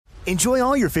Enjoy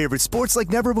all your favorite sports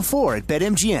like never before at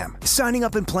BetMGM. Signing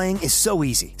up and playing is so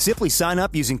easy. Simply sign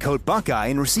up using code Buckeye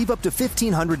and receive up to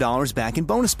 $1,500 back in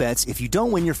bonus bets if you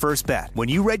don't win your first bet. When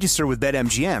you register with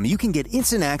BetMGM, you can get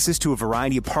instant access to a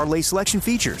variety of parlay selection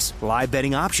features, live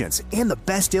betting options, and the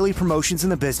best daily promotions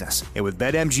in the business. And with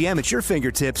BetMGM at your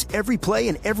fingertips, every play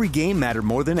and every game matter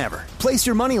more than ever. Place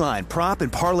your moneyline, prop,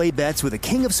 and parlay bets with the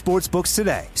king of sportsbooks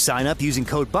today. Sign up using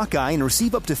code Buckeye and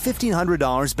receive up to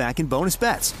 $1,500 back in bonus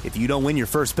bets if you don't win your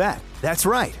first bet. That's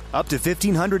right, up to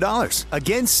 $1,500.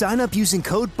 Again, sign up using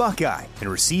code Buckeye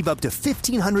and receive up to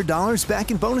 $1,500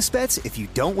 back in bonus bets if you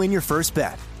don't win your first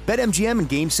bet. BetMGM and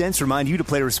GameSense remind you to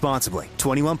play responsibly.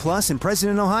 21 plus and present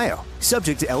in Ohio.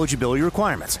 Subject to eligibility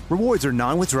requirements. Rewards are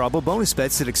non-withdrawable bonus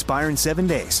bets that expire in 7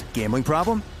 days. Gambling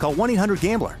problem? Call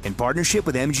 1-800-GAMBLER in partnership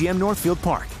with MGM Northfield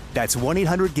Park. That's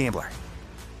 1-800-GAMBLER.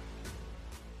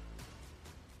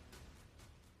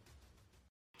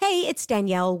 Hey, it's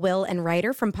Danielle, Will, and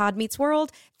Ryder from Pod Meets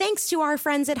World. Thanks to our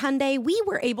friends at Hyundai, we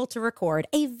were able to record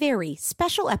a very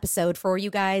special episode for you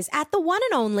guys at the one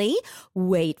and only,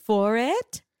 wait for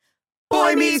it,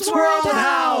 Boy Meets World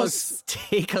House!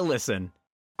 Take a listen.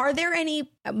 Are there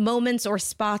any moments or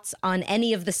spots on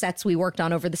any of the sets we worked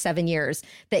on over the 7 years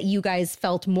that you guys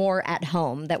felt more at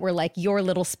home, that were like your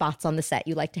little spots on the set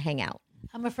you like to hang out?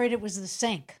 I'm afraid it was the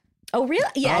sink. Oh, really?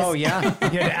 Yes. Oh, yeah. You had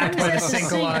to act by the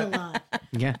sink a lot.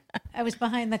 Yeah. I was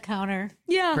behind the counter.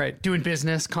 Yeah. Right. Doing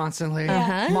business constantly.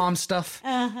 Uh-huh. Mom stuff.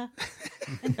 And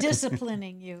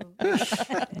disciplining you in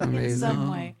Amazing.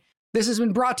 some way. This has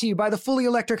been brought to you by the fully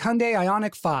electric Hyundai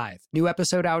Ioniq 5. New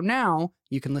episode out now.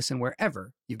 You can listen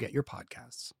wherever you get your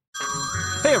podcasts.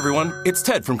 Hey everyone, it's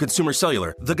Ted from Consumer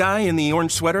Cellular, the guy in the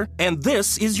orange sweater, and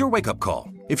this is your wake-up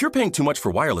call. If you're paying too much for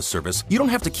wireless service, you don't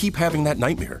have to keep having that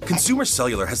nightmare. Consumer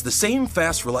Cellular has the same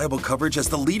fast, reliable coverage as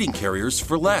the leading carriers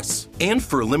for less. And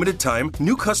for a limited time,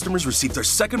 new customers receive their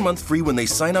second month free when they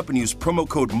sign up and use promo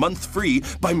code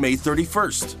MONTHFREE by May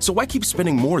 31st. So why keep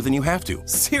spending more than you have to?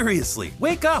 Seriously,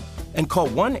 wake up and call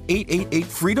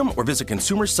 1-888-FREEDOM or visit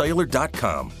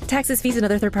consumercellular.com. Taxes, fees, and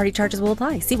other third-party charges will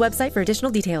apply. See website for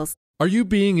additional details. Are you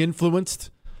being influenced?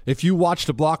 If you watched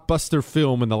a blockbuster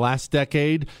film in the last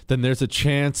decade, then there's a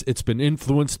chance it's been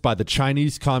influenced by the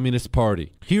Chinese Communist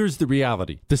Party. Here's the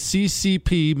reality. The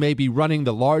CCP may be running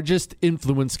the largest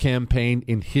influence campaign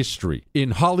in history.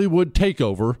 In Hollywood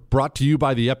Takeover, brought to you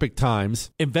by the Epic Times,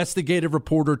 investigative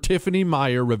reporter Tiffany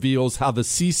Meyer reveals how the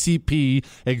CCP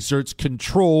exerts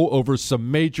control over some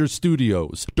major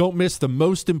studios. Don't miss the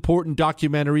most important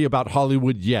documentary about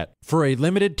Hollywood yet. For a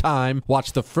limited time,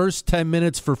 watch the first 10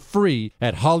 minutes for free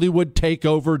at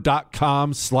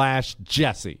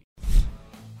HollywoodTakeover.com/Jesse.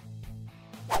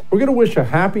 We're going to wish a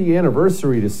happy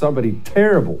anniversary to somebody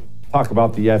terrible. Talk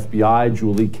about the FBI.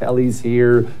 Julie Kelly's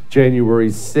here. January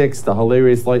 6th, the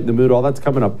hilarious Light in the Mood. All that's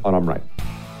coming up on I'm Right.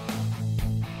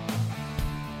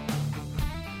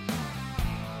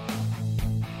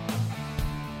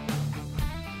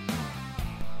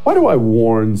 Why do I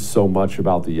warn so much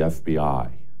about the FBI?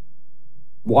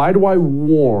 Why do I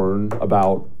warn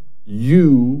about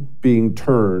you being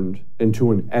turned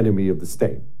into an enemy of the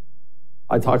state?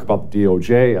 I talk about the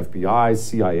DOJ, FBI,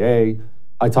 CIA.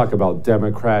 I talk about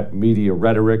Democrat media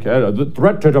rhetoric, the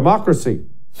threat to democracy,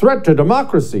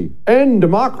 end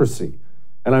democracy.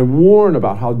 And I warn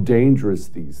about how dangerous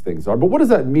these things are. But what does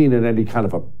that mean in any kind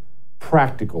of a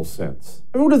practical sense?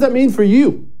 I mean, what does that mean for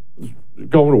you?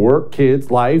 Going to work,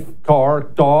 kids, life, car,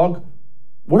 dog.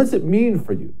 What does it mean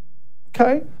for you?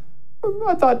 Okay?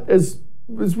 I thought as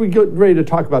we get ready to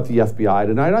talk about the FBI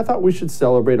tonight, I thought we should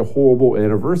celebrate a horrible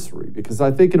anniversary because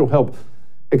I think it'll help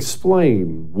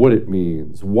explain what it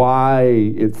means, why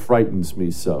it frightens me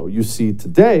so. You see,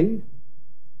 today,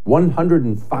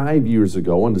 105 years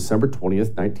ago, on December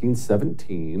 20th,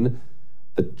 1917,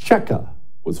 the Cheka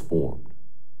was formed.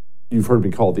 You've heard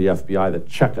me call the FBI the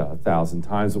Cheka 1,000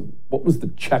 times. What was the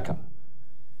Cheka?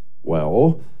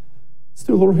 Well, let's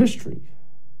do a little history.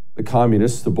 The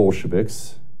communists, the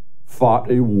Bolsheviks, fought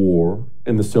a war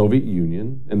in the Soviet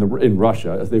Union, in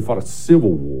Russia, as they fought a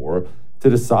civil war to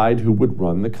decide who would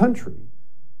run the country.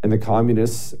 And the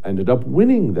communists ended up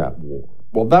winning that war.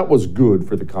 Well, that was good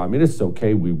for the communists.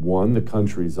 Okay, we won, the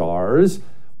country's ours.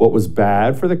 What was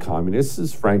bad for the communists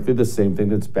is frankly the same thing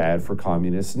that's bad for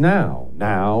communists now.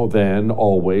 Now, then,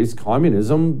 always,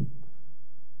 communism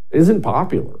isn't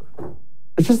popular.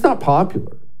 It's just not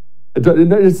popular.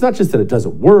 It's not just that it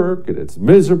doesn't work, and it's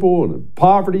miserable, and in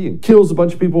poverty, and kills a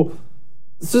bunch of people.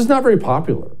 It's just not very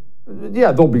popular.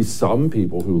 Yeah, there'll be some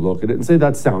people who look at it and say,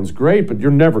 that sounds great, but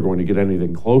you're never going to get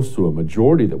anything close to a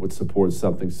majority that would support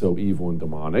something so evil and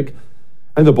demonic.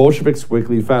 And the Bolsheviks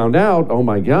quickly found out, oh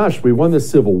my gosh, we won the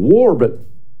Civil War, but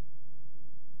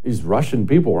these Russian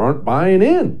people aren't buying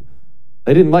in.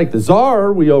 They didn't like the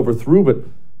Tsar we overthrew, but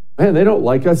man, they don't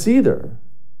like us either.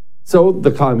 So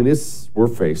the communists were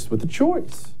faced with a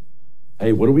choice.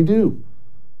 Hey, what do?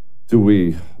 Do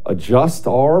we adjust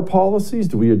our policies?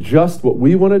 Do we adjust what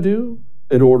we want to do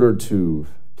in order to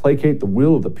placate the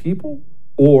will of the people?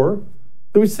 Or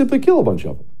do we simply kill a bunch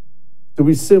of them? Do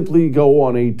we simply go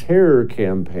on a terror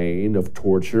campaign of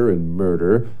torture and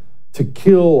murder to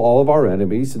kill all of our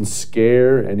enemies and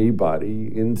scare anybody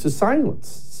into silence?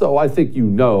 So I think you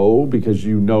know, because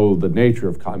you know the nature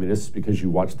of communists, because you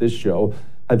watch this show,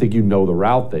 I think you know the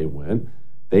route they went.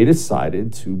 They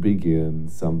decided to begin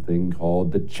something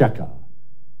called the Cheka,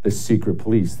 the secret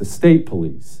police, the state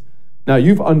police. Now,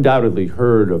 you've undoubtedly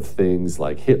heard of things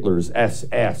like Hitler's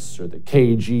SS or the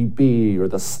KGB or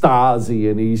the Stasi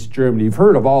in East Germany. You've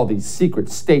heard of all these secret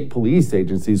state police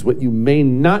agencies. What you may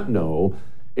not know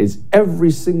is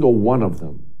every single one of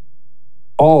them,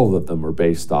 all of them are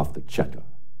based off the Cheka.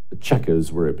 The Cheka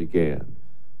is where it began.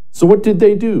 So what did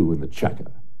they do in the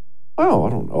Cheka? Oh, I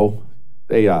don't know.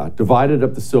 They divided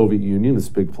up the Soviet Union, this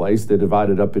big place. They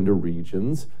divided up into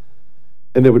regions.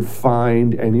 And they would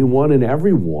find anyone and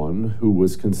everyone who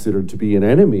was considered to be an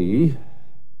enemy,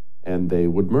 and they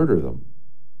would murder them.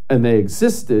 And they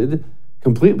existed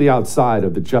completely outside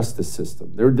of the justice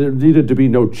system. There needed to be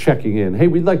no checking in. Hey,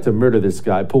 we'd like to murder this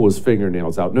guy, pull his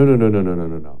fingernails out. No.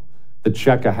 The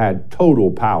Cheka had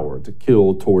total power to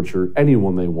kill, torture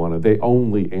anyone they wanted. They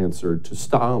only answered to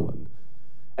Stalin.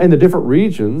 And the different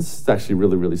regions, it's actually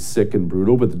really, really sick and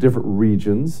brutal, but the different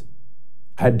regions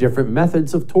had different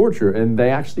methods of torture, and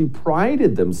they actually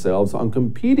prided themselves on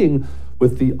competing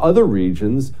with the other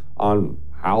regions on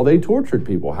how they tortured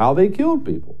people, how they killed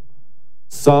people.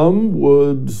 Some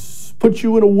would put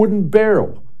you in a wooden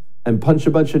barrel and punch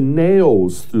a bunch of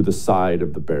nails through the side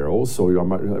of the barrel. So I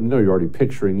know you're already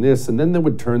picturing this, and then they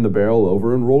would turn the barrel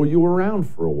over and roll you around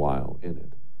for a while in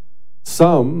it.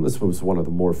 Some, this was one of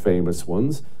the more famous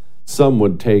ones, some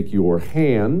would take your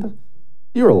hand,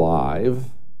 you're alive,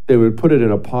 they would put it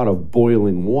in a pot of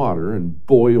boiling water and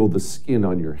boil the skin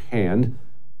on your hand.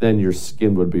 Then your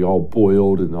skin would be all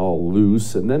boiled and all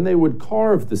loose. And then they would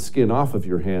carve the skin off of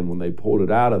your hand when they pulled it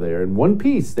out of there in one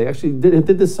piece. They actually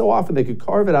did this so often they could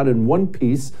carve it out in one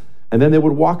piece. And then they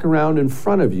would walk around in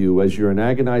front of you as you're in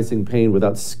agonizing pain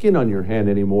without skin on your hand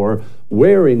anymore,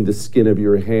 wearing the skin of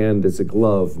your hand as a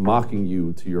glove, mocking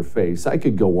you to your face. I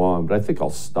could go on, but I think I'll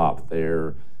stop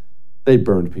there. They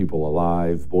burned people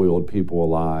alive, boiled people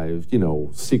alive,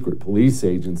 secret police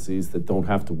agencies that don't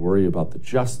have to worry about the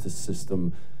justice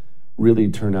system really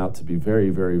turn out to be very,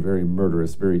 very, very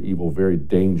murderous, very evil, very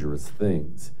dangerous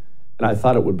things. And I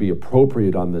thought it would be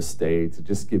appropriate on this day to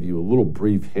just give you a little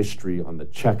brief history on the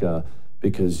Cheka,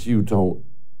 because you don't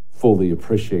fully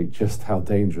appreciate just how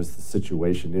dangerous the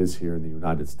situation is here in the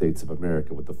United States of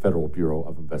America with the Federal Bureau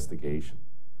of Investigation.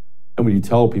 And when you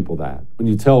tell people that, when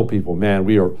you tell people, man,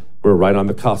 we're right on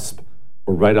the cusp,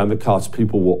 we're right on the cusp,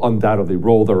 people will undoubtedly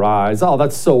roll their eyes. Oh,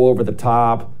 that's so over the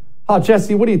top. Oh,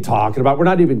 Jesse, what are you talking about? We're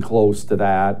not even close to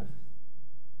that.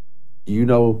 You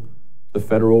know, the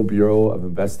Federal Bureau of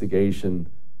Investigation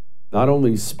not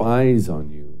only spies on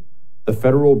you, the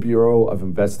Federal Bureau of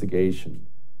Investigation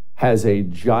has a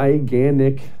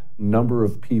gigantic number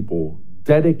of people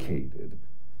dedicated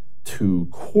to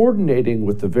coordinating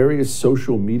with the various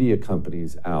social media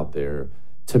companies out there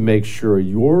to make sure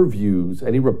your views,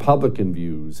 any Republican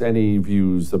views, any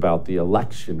views about the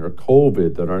election or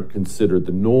COVID that aren't considered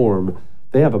the norm,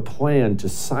 they have a plan to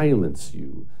silence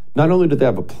you. Not only do they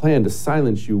have a plan to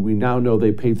silence you, we now know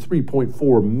they paid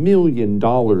 $3.4 million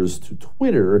to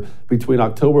Twitter between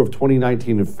October of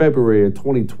 2019 and February of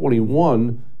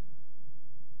 2021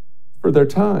 for their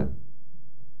time.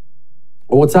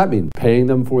 Well, what's that mean? Paying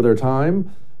them for their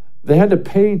time? They had to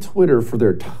pay Twitter for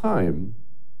their time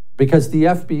because the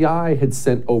FBI had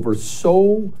sent over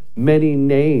so many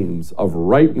names of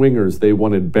right-wingers they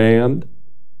wanted banned,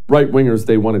 right-wingers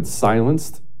they wanted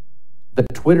silenced, that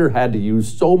Twitter had to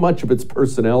use so much of its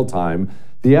personnel time,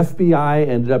 the FBI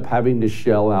ended up having to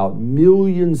shell out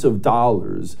millions of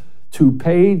dollars to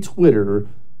pay Twitter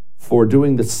for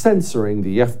doing the censoring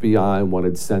the FBI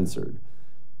wanted censored.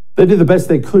 They did the best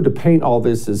they could to paint all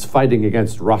this as fighting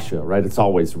against Russia, right? It's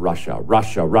always Russia.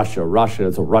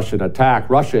 It's a Russian attack,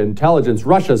 Russia intelligence,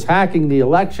 Russia's hacking the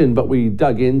election, but we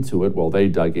dug into it. Well, they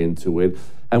dug into it,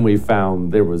 and we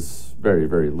found there was very,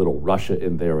 very little Russia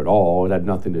in there at all. It had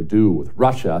nothing to do with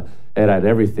Russia. It had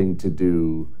everything to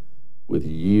do with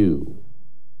you.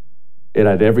 It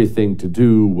had everything to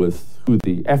do with who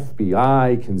the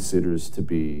FBI considers to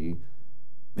be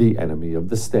the enemy of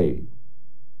the state.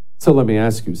 So let me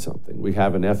ask you something. We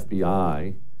have an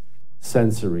FBI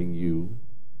censoring you.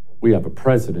 We have a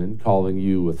president calling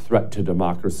you a threat to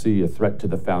democracy, a threat to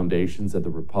the foundations of the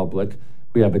republic.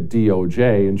 We have a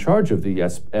DOJ in charge of the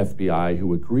FBI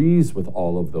who agrees with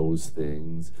all of those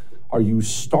things. Are you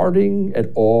starting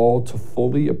at all to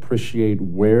fully appreciate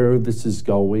where this is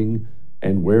going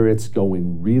and where it's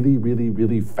going really, really,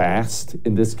 really fast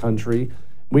in this country?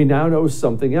 We now know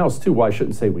something else, too. Well, I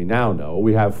shouldn't say we now know.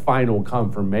 We have final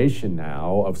confirmation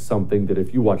now of something that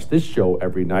if you watch this show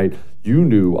every night, you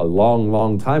knew a long,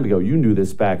 long time ago. You knew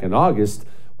this back in August.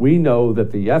 We know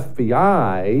that the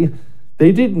FBI,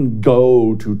 they didn't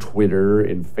go to Twitter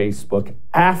and Facebook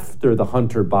after the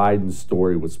Hunter Biden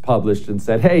story was published and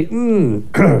said, hey,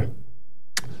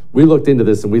 we looked into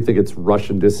this and we think it's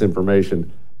Russian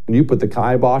disinformation. Can you put the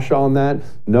kibosh on that?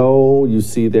 No, you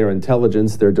see their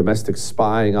intelligence, their domestic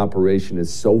spying operation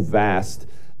is so vast.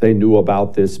 They knew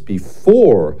about this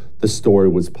before the story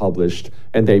was published,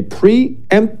 and they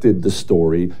preempted the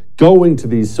story, going to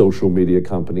these social media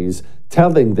companies,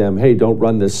 telling them, hey, don't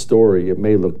run this story. It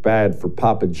may look bad for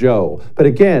Papa Joe. But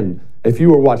again, if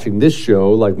you were watching this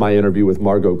show, like my interview with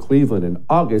Margot Cleveland in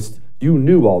August, you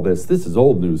knew all this. This is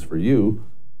old news for you.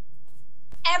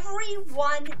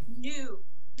 Everyone knew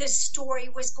this story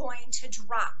was going to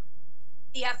drop.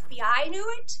 The FBI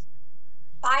knew it,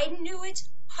 Biden knew it,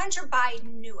 Hunter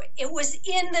Biden knew it. It was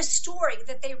in the story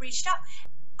that they reached out.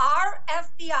 Our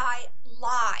FBI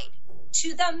lied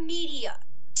to the media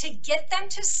to get them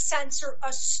to censor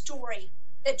a story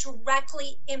that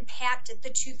directly impacted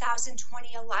the 2020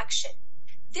 election.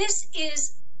 This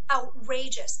is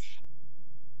outrageous.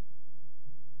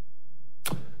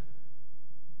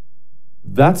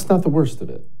 That's not the worst of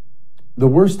it. The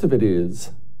worst of it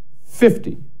is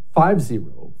 50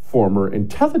 former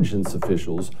intelligence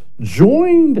officials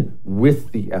joined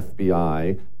with the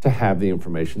FBI to have the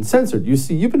information censored. You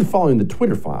see, you've been following the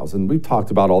Twitter files, and we've talked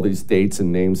about all these dates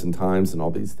and names and times and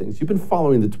all these things. You've been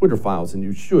following the Twitter files, and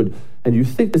you should, and you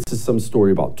think this is some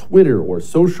story about Twitter or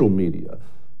social media,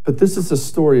 but this is a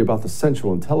story about the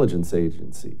Central Intelligence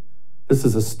Agency. This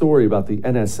is a story about the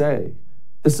NSA.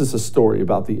 This is a story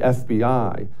about the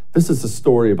FBI. This is a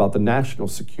story about the national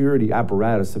security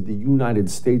apparatus of the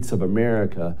United States of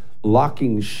America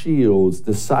locking shields,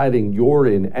 deciding you're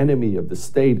an enemy of the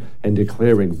state and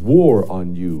declaring war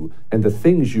on you and the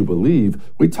things you believe.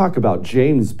 We talk about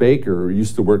James Baker, who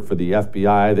used to work for the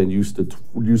FBI, then used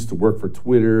to work for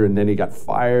Twitter, and then he got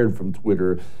fired from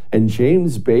Twitter. And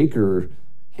James Baker,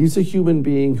 he's a human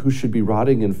being who should be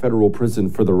rotting in federal prison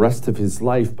for the rest of his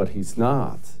life, but he's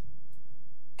not.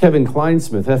 Kevin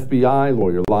Kleinsmith, FBI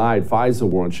lawyer, lied, FISA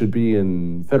warrant, should be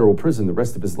in federal prison the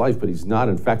rest of his life, but he's not.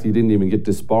 In fact, he didn't even get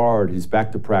disbarred. He's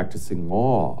back to practicing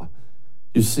law.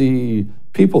 You see,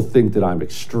 people think that I'm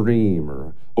extreme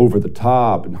or over the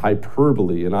top and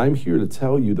hyperbole, and I'm here to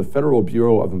tell you the Federal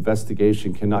Bureau of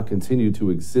Investigation cannot continue to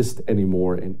exist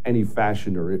anymore in any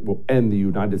fashion, or it will end the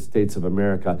United States of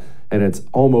America. And it's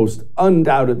almost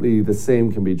undoubtedly the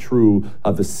same can be true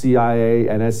of the CIA,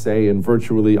 NSA, and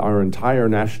virtually our entire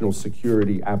national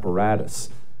security apparatus.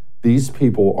 These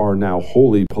people are now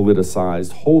wholly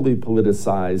politicized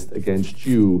against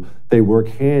you. They work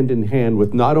hand in hand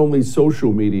with not only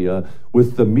social media,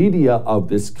 with the media of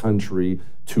this country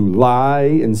to lie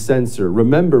and censor.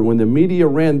 Remember, when the media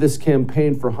ran this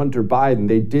campaign for Hunter Biden,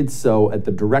 they did so at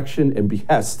the direction and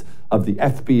behest of the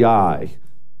FBI.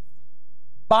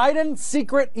 Biden's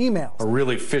secret emails. A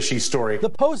really fishy story. The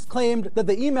Post claimed that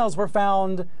the emails were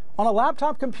found on a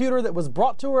laptop computer that was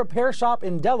brought to a repair shop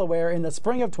in Delaware in the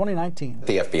spring of 2019.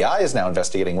 The FBI is now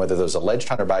investigating whether those alleged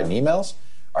Hunter Biden emails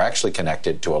are actually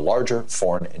connected to a larger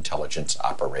foreign intelligence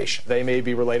operation. They may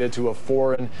be related to a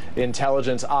foreign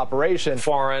intelligence operation.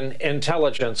 Foreign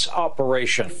intelligence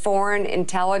operation. Foreign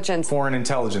intelligence. Foreign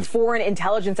intelligence. Foreign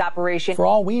intelligence operation. For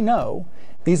all we know,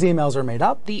 these emails are made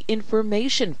up. The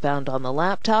information found on the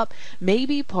laptop may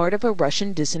be part of a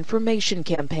Russian disinformation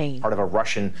campaign. Part of a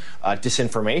Russian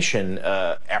disinformation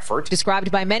effort.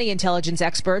 Described by many intelligence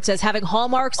experts as having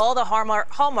hallmarks. All the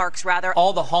hallmarks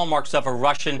of a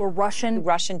Russian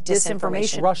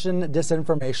disinformation. Russian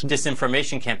disinformation.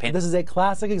 Disinformation campaign. This is a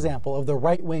classic example of the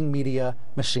right-wing media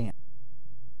machine.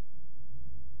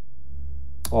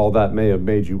 All that may have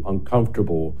made you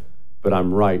uncomfortable, but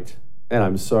I'm right. And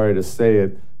I'm sorry to say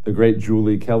it, the great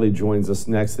Julie Kelly joins us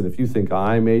next. And if you think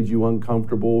I made you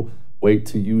uncomfortable, wait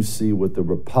till you see what the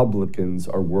Republicans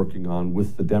are working on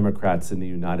with the Democrats in the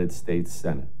United States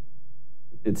Senate.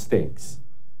 It stinks.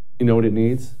 You know what it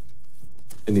needs?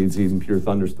 It needs even pure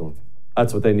thunderstorm.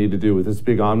 That's what they need to do with this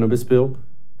big omnibus bill.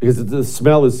 because the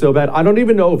smell is so bad. I don't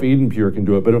even know if Eden Pure can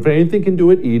do it, but if anything can do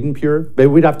it, Eden Pure. Maybe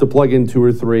we'd have to plug in 2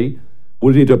 or 3.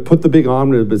 We need to put the big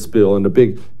omnibus bill in a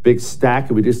big stack,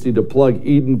 and we just need to plug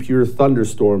Eden Pure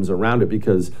thunderstorms around it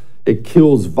because it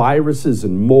kills viruses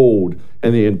and mold,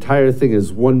 and the entire thing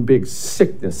is one big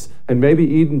sickness. And maybe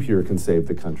Eden Pure can save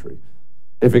the country.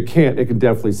 If it can't, it can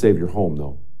definitely save your home,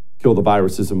 though. Kill the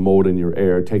viruses and mold in your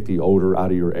air, take the odor out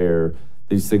of your air.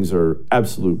 These things are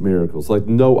absolute miracles, like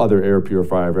no other air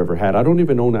purifier I've ever had. I don't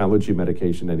even own allergy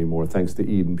medication anymore, thanks to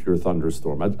Eden Pure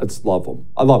Thunderstorm. I just love them.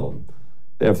 I love them.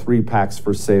 They have 3 packs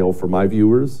for sale for my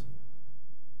viewers.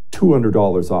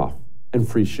 $200 off and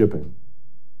free shipping.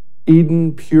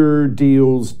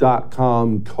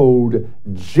 EdenPureDeals.com code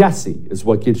Jesse is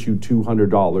what gets you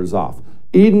 $200 off.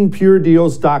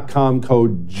 EdenPureDeals.com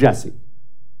code Jesse.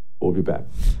 We'll be back.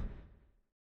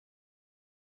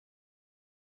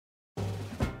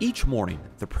 Each morning,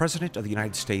 the President of the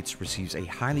United States receives a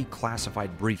highly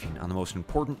classified briefing on the most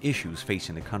important issues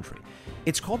facing the country.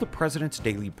 It's called the President's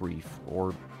Daily Brief,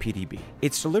 or PDB.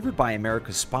 It's delivered by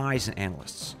America's spies and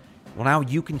analysts. Well, now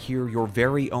you can hear your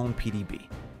very own PDB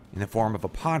in the form of a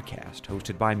podcast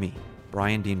hosted by me,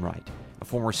 Brian Dean Wright, a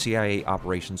former CIA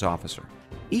operations officer.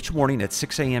 Each morning at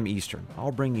 6 a.m. Eastern,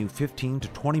 I'll bring you 15 to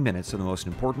 20 minutes of the most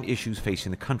important issues facing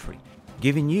the country,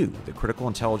 giving you the critical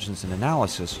intelligence and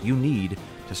analysis you need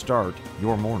to start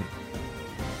your morning.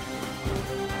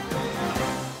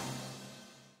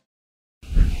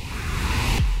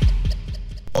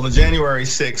 Well, the January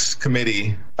 6th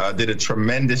committee did a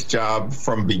tremendous job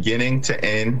from beginning to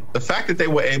end. The fact that they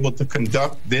were able to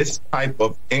conduct this type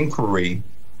of inquiry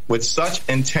with such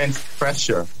intense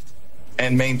pressure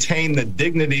and maintain the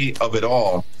dignity of it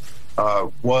all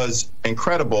was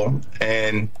incredible,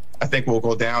 and I think will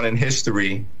go down in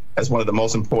history as one of the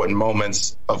most important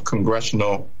moments of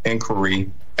congressional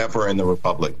inquiry ever in the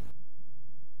Republic.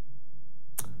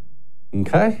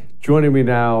 Okay. Joining me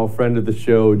now, friend of the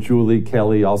show, Julie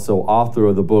Kelly, also author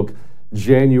of the book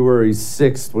January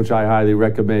 6th, which I highly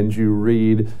recommend you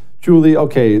read. Julie,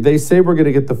 okay, they say we're going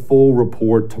to get the full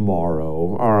report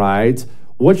tomorrow. All right.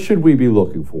 What should we be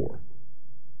looking for?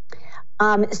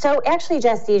 So actually,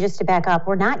 Jesse, just to back up,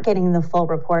 we're not getting the full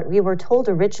report. We were told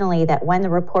originally that when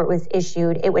the report was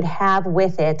issued, it would have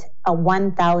with it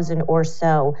 1,000 or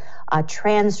so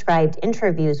transcribed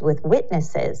interviews with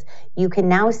witnesses. You can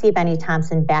now see Benny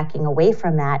Thompson backing away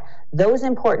from that. Those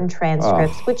important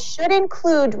transcripts, which should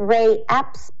include Ray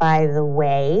Epps, by the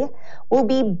way, will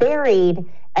be buried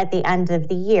at the end of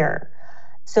the year.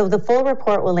 So the full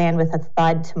report will land with a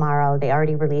thud tomorrow. They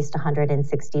already released a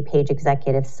 160-page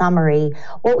executive summary.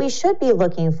 What we should be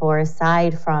looking for,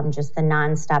 aside from just the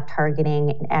nonstop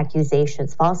targeting and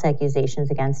accusations, false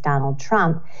accusations against Donald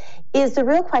Trump, is the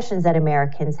real questions that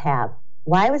Americans have.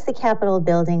 Why was the Capitol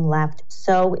building left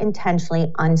so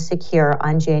intentionally unsecure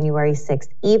on January 6th,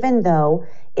 even though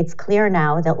it's clear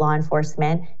now that law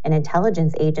enforcement and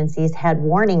intelligence agencies had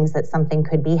warnings that something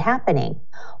could be happening?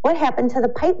 What happened to the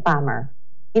pipe bomber?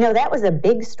 You know, that was a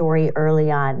big story early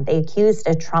on. They accused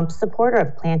a Trump supporter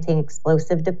of planting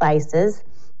explosive devices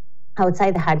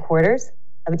outside the headquarters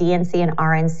of DNC and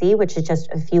RNC, which is just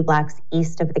a few blocks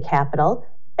east of the Capitol.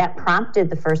 That prompted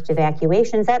the first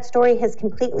evacuations. That story has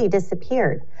completely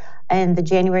disappeared, and the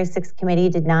January 6th committee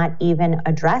did not even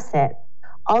address it.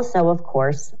 Also, of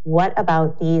course, what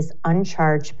about these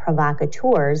uncharged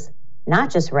provocateurs,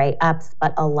 not just Ray Epps,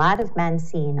 but a lot of men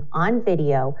seen on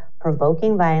video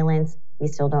provoking violence? We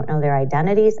still don't know their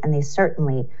identities, and they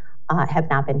certainly have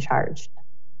not been charged.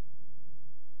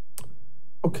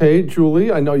 Okay,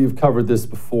 Julie, I know you've covered this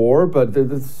before, but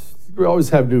we always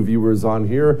have new viewers on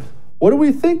here. What do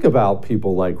we think about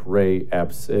people like Ray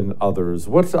Epps and others?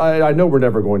 I know we're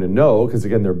never going to know because,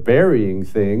 again, they're burying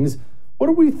things. What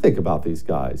do we think about these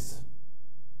guys?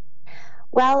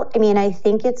 Well, I mean, I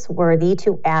think it's worthy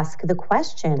to ask the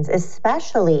questions,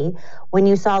 especially when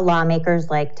you saw lawmakers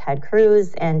like Ted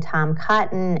Cruz and Tom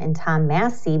Cotton and Tom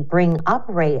Massey bring up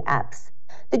Ray Epps.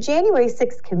 The January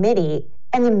 6th committee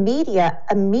and the media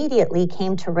immediately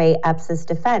came to Ray Epps'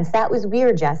 defense. That was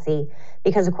weird, Jesse,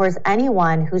 because, of course,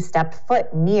 anyone who stepped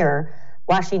foot near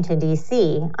Washington,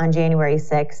 D.C. on January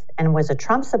 6th and was a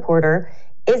Trump supporter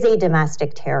is a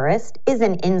domestic terrorist, is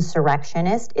an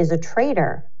insurrectionist, is a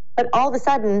traitor. But all of a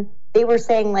sudden, they were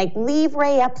saying, like, leave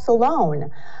Ray Epps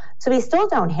alone. So we still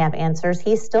don't have answers.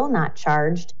 He's still not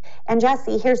charged. And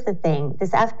Jesse, here's the thing.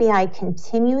 This FBI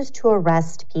continues to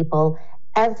arrest people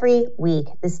every week.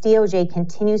 This DOJ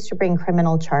continues to bring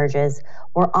criminal charges.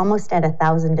 We're almost at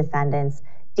 1,000 defendants.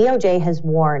 DOJ has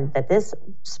warned that this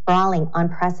sprawling,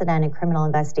 unprecedented criminal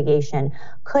investigation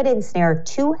could ensnare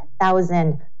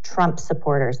 2,000 Trump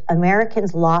supporters,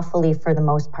 Americans lawfully, for the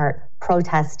most part,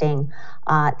 protesting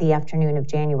the afternoon of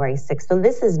January 6th. So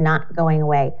this is not going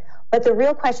away. But the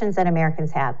real questions that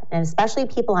Americans have, and especially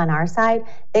people on our side,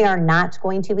 they are not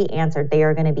going to be answered. They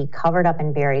are going to be covered up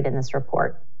and buried in this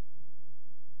report.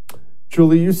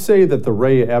 Julie, you say that the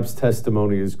Ray Epps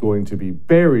testimony is going to be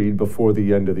buried before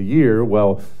the end of the year.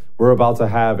 Well, we're about to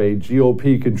have a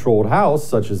GOP-controlled House,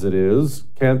 such as it is.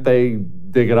 Can't they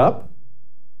dig it up?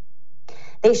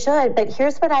 They should, but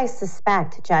here's what I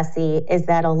suspect, Jesse, is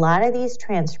that a lot of these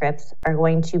transcripts are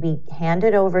going to be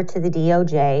handed over to the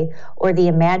DOJ or the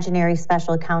imaginary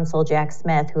special counsel, Jack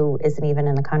Smith, who isn't even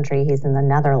in the country, he's in the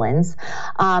Netherlands,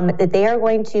 that they are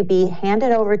going to be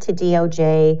handed over to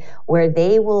DOJ where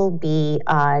they will be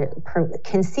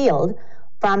concealed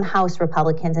from House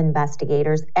Republicans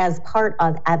investigators as part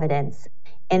of evidence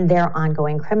in their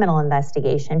ongoing criminal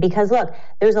investigation. Because look,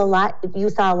 you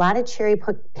saw a lot of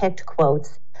cherry-picked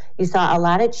quotes. You saw a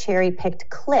lot of cherry-picked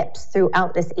clips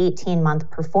throughout this 18-month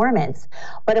performance.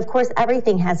 But of course,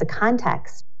 everything has a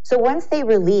context. So once they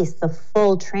release the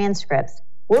full transcripts,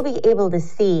 we'll be able to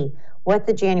see what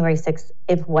the January 6th,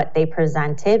 if what they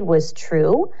presented was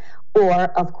true, or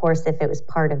of course, if it was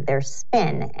part of their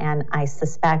spin. And I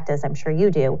suspect, as I'm sure you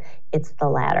do, it's the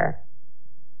latter.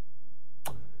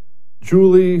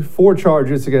 Julie, 4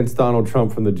 charges against Donald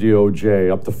Trump from the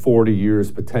DOJ, up to 40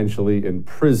 years potentially in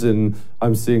prison.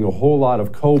 I'm seeing a whole lot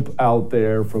of cope out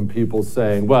there from people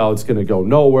saying, well, it's going to go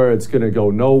nowhere, it's going to go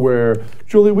nowhere.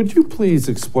 Julie, would you please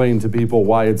explain to people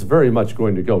why it's very much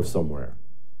going to go somewhere?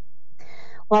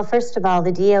 Well, first of all,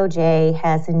 the DOJ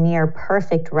has a near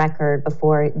perfect record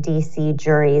before D.C.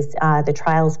 juries. The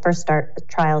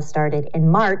trials started in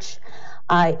March.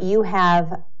 You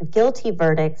have guilty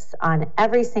verdicts on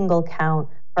every single count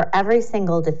for every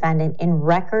single defendant in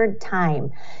record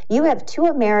time. You have 2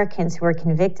 Americans who were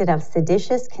convicted of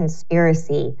seditious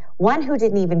conspiracy, one who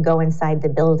didn't even go inside the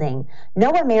building. No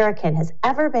American has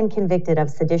ever been convicted of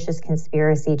seditious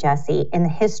conspiracy, Jesse, in the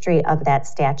history of that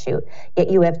statute. Yet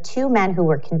you have 2 men who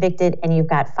were convicted, and you've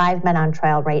got 5 men on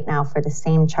trial right now for the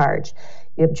same charge.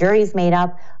 You have juries made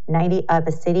up of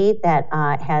a city that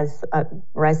has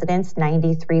residents,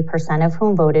 93% of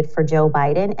whom voted for Joe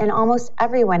Biden, and almost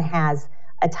everyone has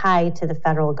a tie to the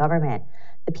federal government.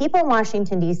 The people in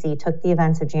Washington, D.C. took the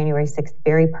events of January 6th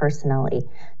very personally.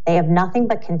 They have nothing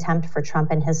but contempt for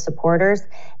Trump and his supporters,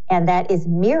 and that is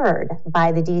mirrored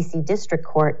by the D.C. District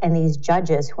Court and these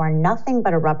judges who are nothing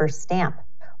but a rubber stamp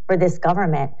for this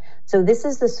government. So this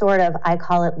is the sort of, I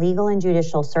call it, legal and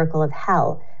judicial circle of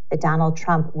hell that Donald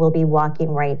Trump will be walking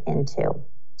right into.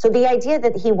 So the idea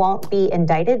that he won't be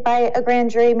indicted by a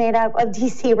grand jury made up of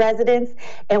D.C. residents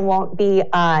and won't be,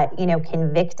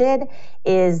 convicted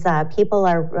is people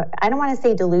are, I don't want to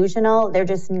say delusional, they're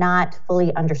just not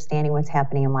fully understanding what's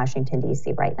happening in Washington,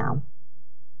 D.C. right now.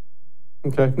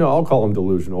 Okay, no, I'll call him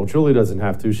delusional. Julie doesn't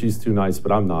have to. She's too nice,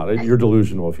 but I'm not. You're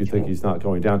delusional if you think he's not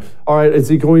going down. All right, is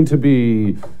he going to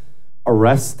be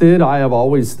arrested? I have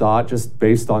always thought, just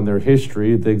based on their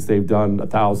history, things they've done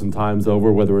 1,000 times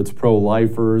over, whether it's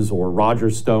pro-lifers or Roger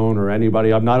Stone or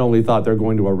anybody, I've not only thought they're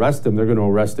going to arrest him, they're going to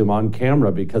arrest him on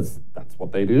camera because that's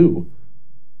what they do.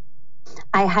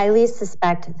 I highly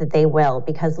suspect that they will,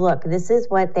 because look, this is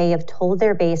what they have told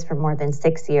their base for more than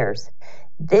 6 years.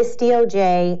 This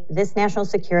DOJ, this national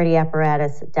security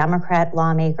apparatus, Democrat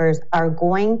lawmakers are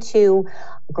going to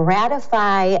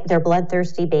gratify their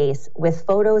bloodthirsty base with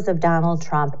photos of Donald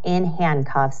Trump in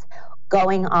handcuffs,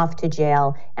 going off to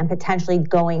jail, and potentially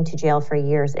going to jail for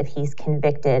years if he's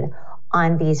convicted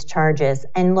on these charges.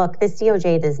 And look, this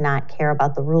DOJ does not care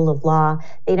about the rule of law.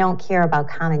 They don't care about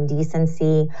common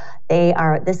decency.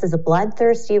 This is a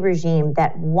bloodthirsty regime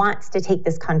that wants to take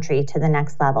this country to the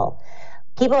next level.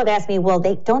 People have asked me, well,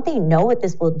 don't they know what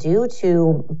this will do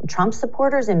to Trump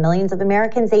supporters and millions of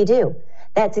Americans? They do.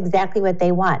 That's exactly what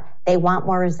they want. They want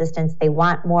more resistance. They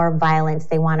want more violence.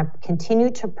 They want to continue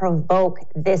to provoke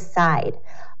this side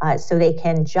so they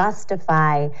can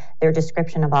justify their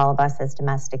description of all of us as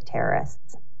domestic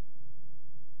terrorists.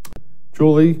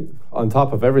 Julie, on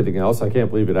top of everything else, I can't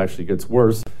believe it actually gets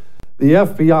worse. The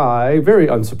FBI, very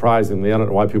unsurprisingly, I don't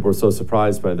know why people are so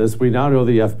surprised by this. We now know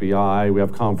the FBI, we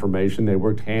have confirmation they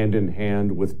worked hand in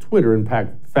hand with Twitter. In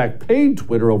fact, paid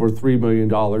Twitter over $3 million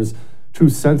to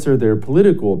censor their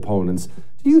political opponents.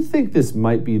 Do you think this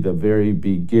might be the very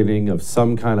beginning of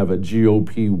some kind of a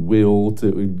GOP will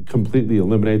to completely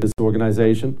eliminate this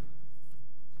organization?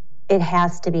 It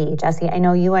has to be, Jesse. I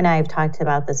know you and I have talked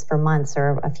about this for months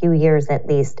or a few years at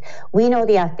least. We know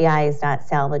the FBI is not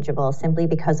salvageable simply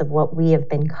because of what we have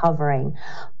been covering.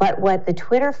 But what the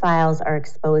Twitter files are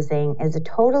exposing is a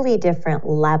totally different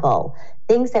level.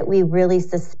 things that we really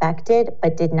suspected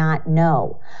but did not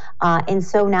know. And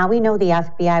so now we know the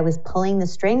FBI was pulling the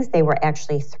strings. They were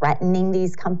actually threatening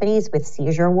these companies with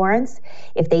seizure warrants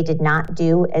if they did not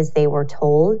do as they were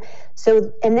told.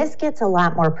 So, and this gets a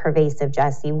lot more pervasive,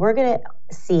 Jesse. We're going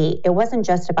to see it wasn't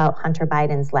just about Hunter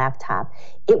Biden's laptop.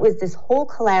 It was this whole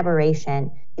collaboration,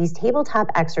 these tabletop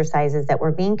exercises that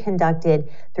were being conducted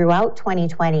throughout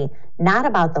 2020, not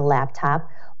about the laptop,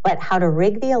 but how to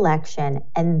rig the election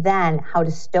and then how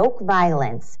to stoke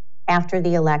violence after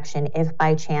the election if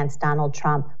by chance Donald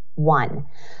Trump won.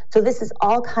 So this is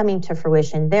all coming to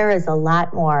fruition. There is a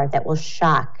lot more that will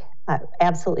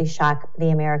absolutely shock the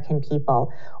American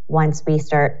people once we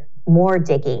start more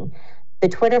digging. The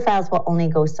Twitter files will only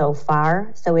go so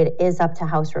far, so it is up to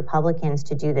House Republicans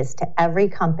to do this to every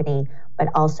company, but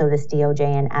also this DOJ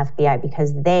and FBI,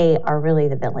 because they are really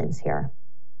the villains here.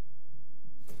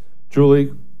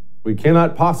 Julie, we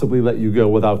cannot possibly let you go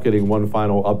without getting one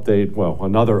final update,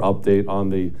 another update on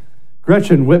the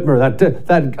Gretchen Whitmer,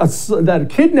 that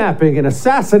kidnapping and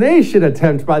assassination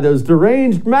attempt by those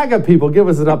deranged MAGA people. Give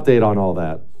us an update on all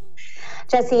that.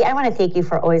 Jesse, I want to thank you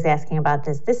for always asking about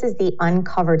this. This is the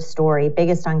uncovered story,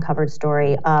 biggest uncovered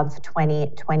story of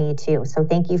 2022. So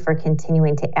thank you for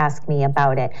continuing to ask me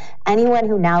about it. Anyone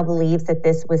who now believes that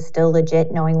this was still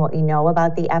legit, knowing what we know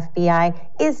about the FBI,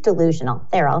 is delusional.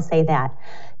 There, I'll say that.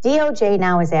 DOJ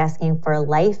now is asking for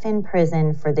life in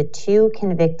prison for the 2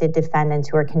 convicted defendants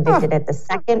who were convicted at the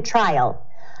second trial.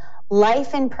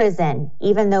 Life in prison,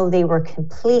 even though they were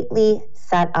completely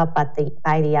set up by the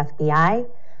FBI.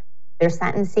 Their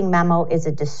sentencing memo is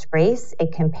a disgrace.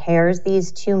 It compares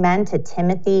these 2 men to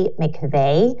Timothy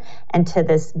McVeigh and to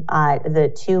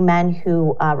the 2 men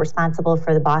who were responsible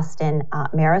for the Boston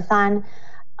Marathon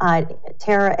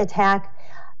terror attack.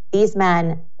 These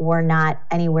men were not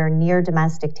anywhere near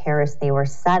domestic terrorists. They were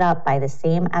set up by the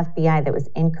same FBI that was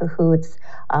in cahoots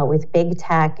with big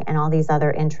tech and all these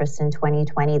other interests in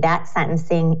 2020. That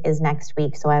sentencing is next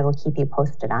week, so I will keep you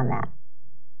posted on that.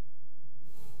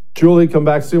 Julie, come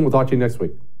back soon. We'll talk to you next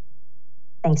week.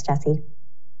 Thanks, Jesse.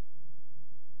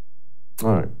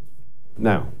 All right.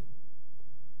 Now,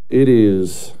 it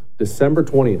is December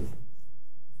 20th.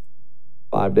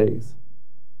 5 days.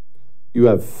 You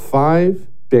have 5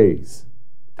 days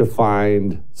to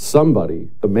find somebody,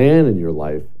 the man in your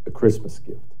life, a Christmas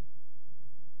gift.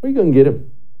 Where are you going to get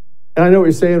him? And I know what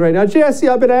you're saying right now. Jesse,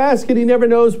 I've been asking. He never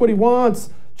knows what he wants.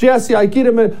 Jesse, I get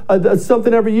him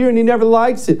something every year and he never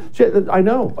likes it. I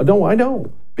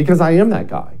know. Because I am that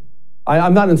guy.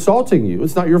 I'm not insulting you.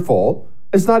 It's not your fault.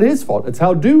 It's not his fault. It's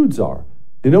how dudes are.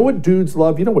 You know what dudes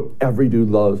love? You know what every dude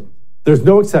loves? There's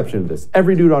no exception to this.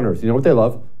 Every dude on earth, you know what they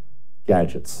love?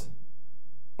 Gadgets.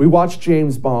 We watch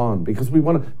James Bond because we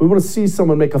want to see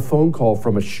someone make a phone call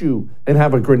from a shoe and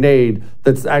have a grenade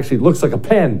that actually looks like a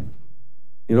pen.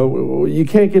 You know, you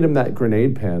can't get him that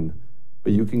grenade pen,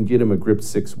 but you can get him a Grip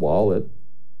 6 wallet.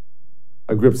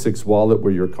 A Grip 6 wallet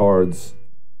where your cards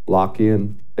lock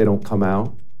in. They don't come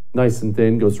out. Nice and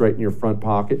thin, goes right in your front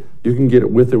pocket. You can get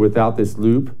it with or without this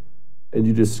loop, and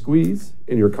you just squeeze,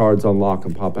 and your cards unlock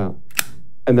and pop out.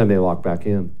 And then they lock back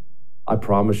in. I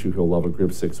promise you he'll love a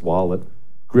Grip 6 wallet.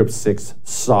 Grip 6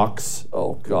 socks.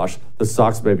 Oh, gosh. The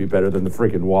socks may be better than the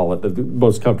freaking wallet. The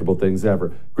most comfortable things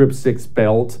ever. Grip 6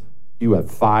 belt. You have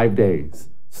 5 days.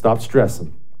 Stop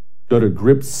stressing. Go to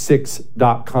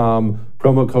grip6.com.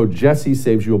 Promo code Jesse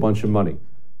saves you a bunch of money.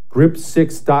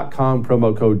 Grip6.com.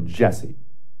 Promo code Jesse.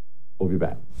 We'll be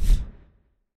back.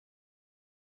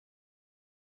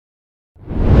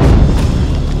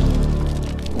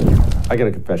 I got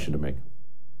a confession to make.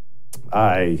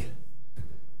 I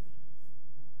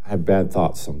have bad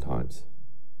thoughts sometimes.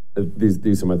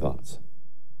 These are my thoughts.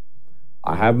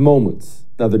 I have moments.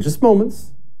 Now, they're just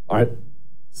moments. All right?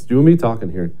 It's you and me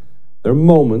talking here. There are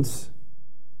moments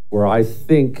where I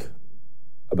think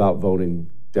about voting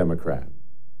Democrat.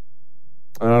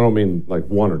 And I don't mean like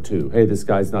 1 or 2. Hey, this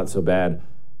guy's not so bad.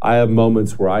 I have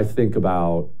moments where I think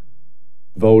about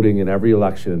voting in every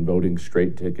election and voting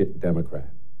straight ticket Democrat.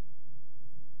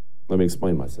 Let me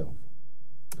explain myself.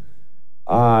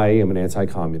 I am an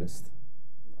anti-communist.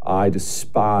 I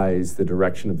despise the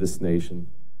direction of this nation,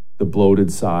 the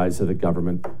bloated size of the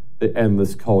government, the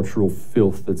endless cultural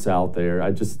filth that's out there.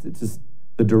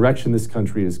 The direction this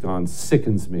country has gone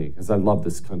sickens me because I love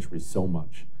this country so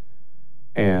much.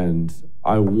 And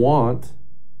I want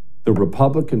the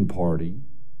Republican Party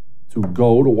to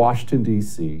go to Washington,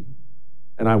 D.C.,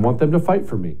 and I want them to fight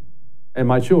for me and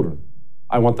my children.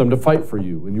 I want them to fight for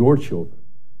you and your children.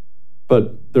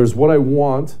 But there's what I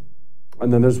want,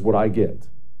 and then there's what I get.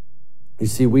 You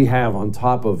see, we have, on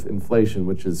top of inflation,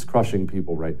 which is crushing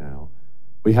people right now,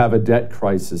 We have a debt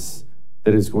crisis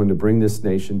that is going to bring this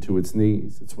nation to its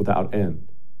knees. It's without end.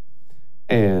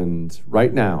 And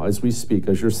right now, as we speak,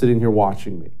 as you're sitting here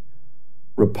watching me,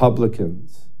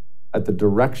 Republicans, at the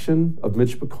direction of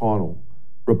Mitch McConnell,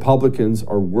 Republicans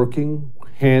are working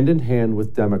hand in hand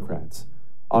with Democrats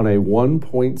on a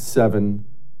 $1.7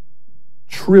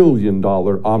 trillion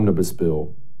omnibus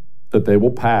bill that they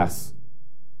will pass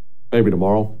maybe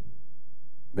tomorrow,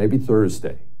 maybe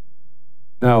Thursday.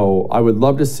 Now, I would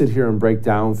love to sit here and break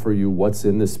down for you what's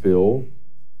in this bill,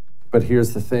 but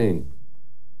here's the thing.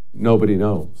 Nobody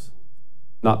knows.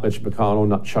 Not Mitch McConnell,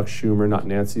 not Chuck Schumer, not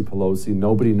Nancy Pelosi.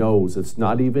 Nobody knows. It's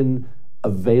not even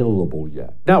available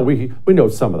yet. Now, we know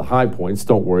some of the high points.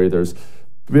 Don't worry, there's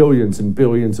billions and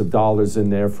billions of dollars in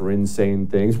there for insane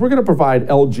things. We're going to provide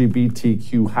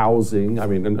LGBTQ housing. I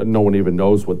mean, no one even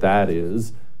knows what that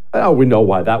is. We know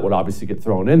why that would obviously get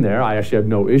thrown in there. I actually have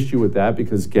no issue with that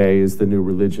because gay is the new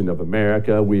religion of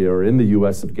America. We are in the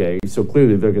U.S. of gay, so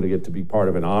clearly they're going to get to be part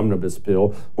of an omnibus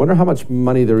bill. Wonder how much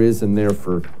money there is in there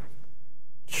for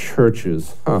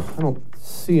churches. I don't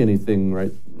see anything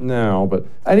right now, but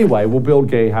anyway, we'll build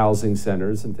gay housing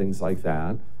centers and things like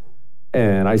that.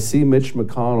 And I see Mitch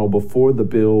McConnell, before the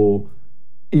bill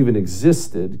even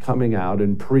existed, coming out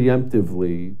and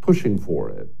preemptively pushing for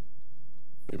it.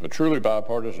 If a truly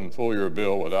bipartisan full-year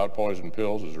bill without poison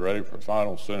pills is ready for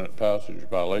final Senate passage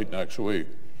by late next week,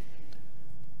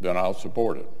 then I'll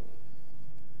support it,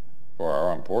 for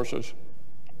our armed forces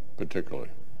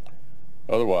particularly.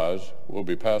 Otherwise, we'll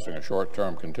be passing a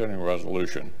short-term continuing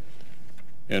resolution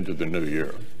into the new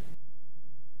year.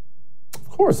 Of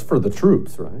course, for the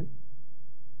troops, right?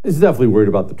 He's definitely worried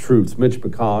about the troops. Mitch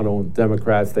McConnell and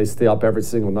Democrats, they stay up every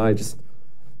single night just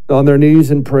on their knees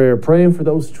in prayer, praying for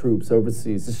those troops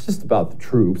overseas. It's just about the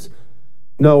troops.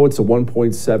 No, it's a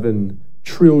 $1.7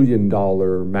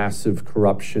 trillion massive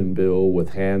corruption bill with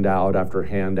handout after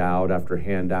handout after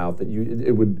handout that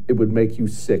it would make you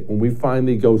sick. When we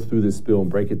finally go through this bill and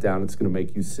break it down, it's going to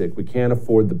make you sick. We can't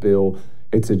afford the bill.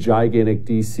 It's a gigantic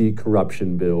D.C.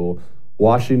 corruption bill.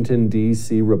 Washington,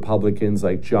 D.C. Republicans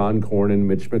like John Cornyn,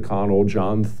 Mitch McConnell,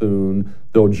 John Thune,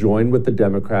 they'll join with the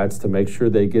Democrats to make sure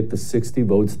they get the 60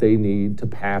 votes they need to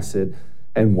pass it.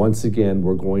 And once again,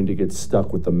 we're going to get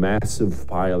stuck with the massive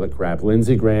pile of crap.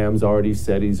 Lindsey Graham's already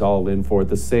said he's all in for it,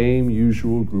 the same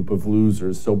usual group of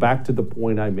losers. So back to the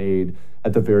point I made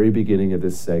at the very beginning of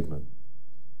this segment.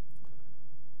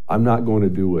 I'm not going to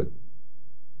do it,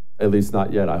 at least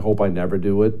not yet. I hope I never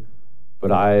do it.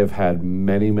 But I have had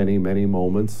many, many, many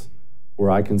moments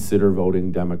where I consider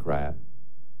voting Democrat.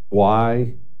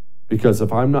 Why? Because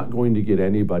if I'm not going to get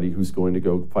anybody who's going to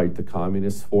go fight the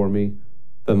communists for me,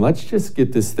 then let's just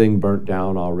get this thing burnt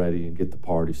down already and get the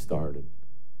party started.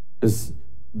 Because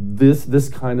this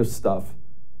kind of stuff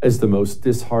is the most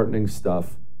disheartening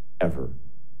stuff ever.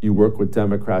 You work with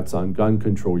Democrats on gun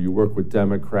control. You work with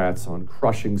Democrats on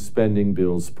crushing spending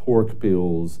bills, pork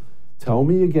bills. Tell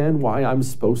me again why I'm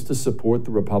supposed to support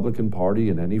the Republican Party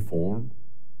in any form.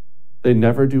 They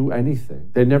never do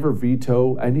anything. They never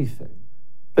veto anything.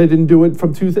 They didn't do it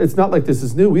it's not like this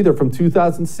is new either. From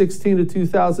 2016 to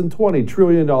 2020, $1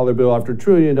 trillion bill after $1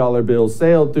 trillion bill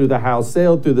sailed through the House,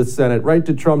 sailed through the Senate, right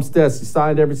to Trump's desk. He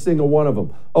signed every single one of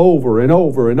them over and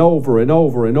over and over and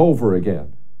over and over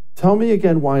again. Tell me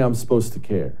again why I'm supposed to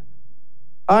care.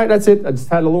 All right, that's it. I just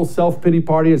had a little self-pity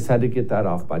party. I just had to get that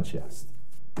off my chest.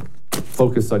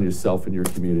 Focus on yourself and your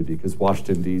community, because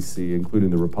Washington, D.C., including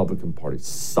the Republican Party,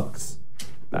 sucks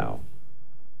now.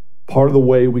 Part of the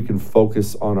way we can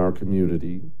focus on our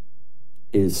community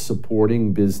is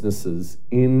supporting businesses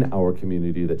in our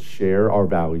community that share our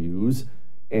values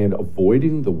and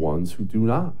avoiding the ones who do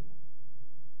not.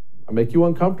 I make you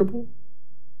uncomfortable?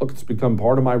 Look, it's become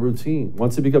part of my routine.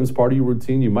 Once it becomes part of your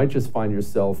routine, you might just find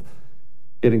yourself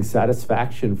getting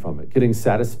satisfaction from it, getting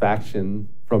satisfaction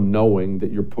from knowing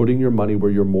that you're putting your money where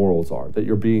your morals are, that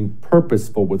you're being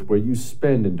purposeful with where you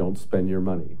spend and don't spend your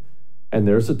money. And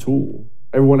there's a tool.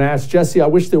 Everyone asks, Jesse, I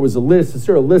wish there was a list. Is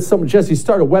there a list? Jesse,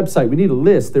 start a website. We need a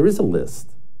list. There is a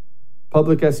list.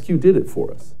 Public SQ did it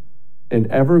for us. An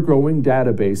ever-growing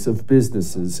database of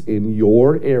businesses in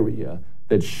your area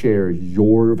that share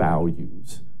your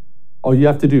values. All you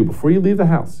have to do before you leave the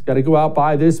house, got to go out,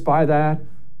 buy this, buy that.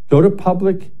 Go to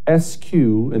Public SQ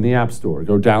in the App Store.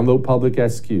 Go download Public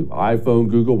SQ, iPhone,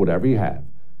 Google, whatever you have.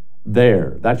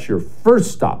 There, that's your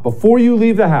first stop. Before you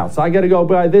leave the house, I got to go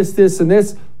buy this, this, and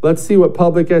this. Let's see what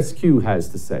Public SQ has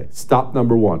to say. Stop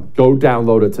number one. Go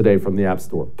download it today from the App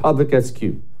Store. Public SQ.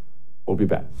 We'll be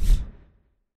back.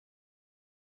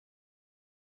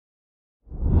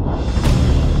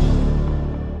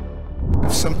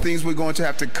 some things we're going to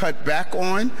have to cut back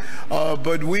on,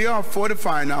 but we are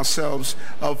fortifying ourselves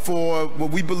for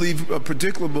what we believe is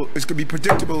going to be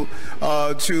predictable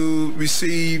to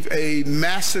receive a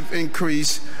massive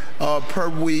increase per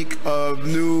week of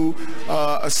new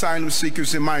asylum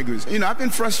seekers and migrants. You know, I've been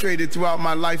frustrated throughout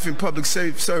my life in public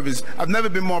service. I've never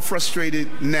been more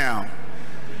frustrated now.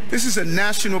 This is a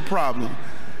national problem.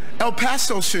 El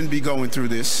Paso shouldn't be going through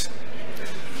this.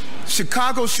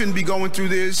 Chicago shouldn't be going through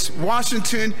this.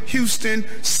 Washington, Houston,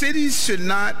 cities should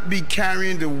not be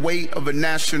carrying the weight of a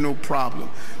national problem.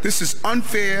 This is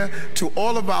unfair to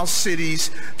all of our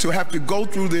cities to have to go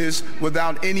through this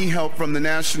without any help from the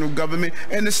national government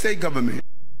and the state government.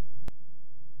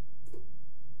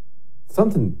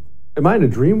 Am I in a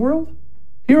dream world?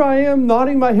 Here I am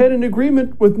nodding my head in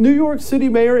agreement with New York City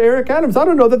Mayor Eric Adams. I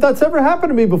don't know that that's ever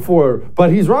happened to me before,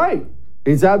 but he's right.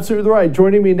 He's absolutely right.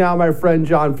 Joining me now, my friend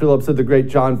John Phillips of The Great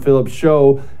John Phillips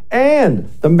Show, and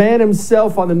the man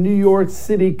himself on the New York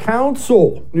City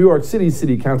Council, New York City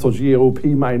City Council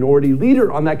GOP minority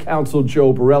leader on that council,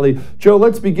 Joe Borelli. Joe,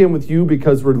 let's begin with you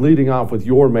because we're leading off with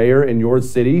your mayor in your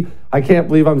city. I can't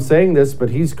believe I'm saying this, but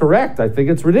he's correct. I think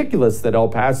it's ridiculous that El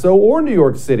Paso or New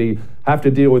York City have to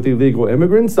deal with illegal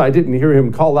immigrants. I didn't hear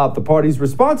him call out the parties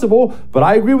responsible, but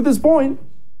I agree with his point.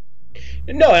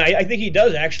 No, I think he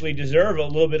does actually deserve a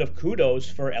little bit of kudos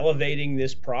for elevating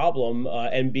this problem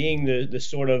and being the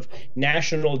sort of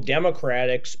national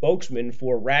Democratic spokesman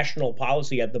for rational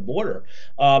policy at the border.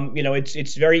 You know,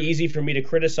 it's very easy for me to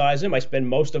criticize him. I spend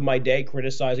most of my day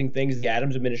criticizing things the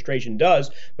Adams administration does.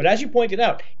 But as you pointed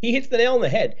out, he hits the nail on the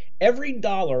head. Every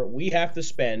dollar we have to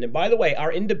spend, and by the way,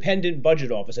 our independent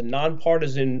budget office, a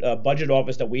nonpartisan budget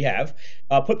office that we have,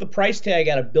 put the price tag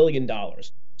at $1 billion.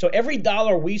 So every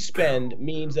dollar we spend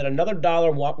means that another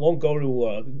dollar won't go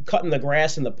to cutting the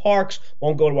grass in the parks,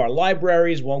 won't go to our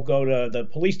libraries, won't go to the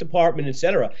police department,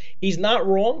 etc. He's not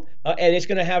wrong, and it's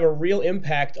going to have a real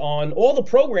impact on all the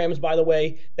programs, by the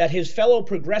way, that his fellow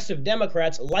progressive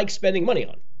Democrats like spending money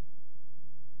on.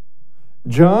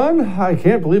 John, I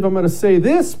can't believe I'm going to say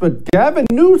this, but Gavin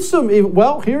Newsom,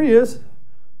 well, here he is.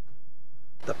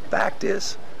 The fact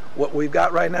is, what we've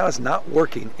got right now is not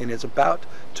working and is about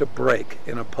to break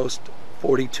in a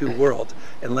post-42 world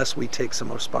unless we take some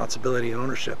responsibility and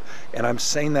ownership. And I'm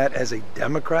saying that as a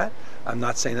Democrat. I'm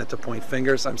not saying that to point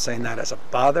fingers. I'm saying that as a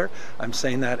father. I'm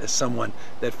saying that as someone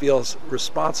that feels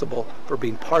responsible for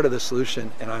being part of the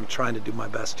solution, and I'm trying to do my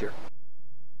best here.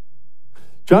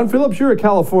 John Phillips, you're a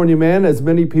California man, as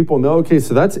many people know. Okay,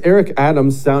 so that's Eric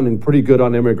Adams sounding pretty good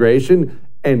on immigration.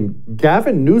 And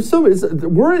Gavin Newsom,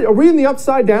 are we in the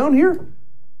upside down here?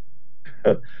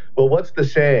 Well, what's the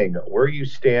saying? Where you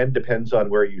stand depends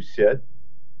on where you sit.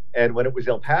 And when it was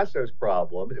El Paso's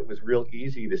problem, it was real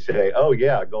easy to say, oh,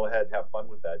 yeah, go ahead, have fun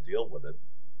with that, deal with it.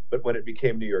 But when it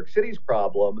became New York City's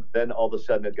problem, then all of a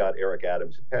sudden it got Eric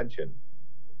Adams' attention.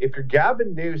 If you're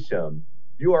Gavin Newsom,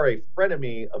 you are a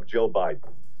frenemy of Joe Biden.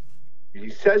 He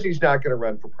says he's not going to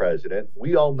run for president.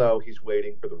 We all know he's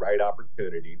waiting for the right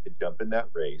opportunity to jump in that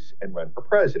race and run for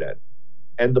president.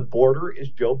 And the border is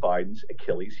Joe Biden's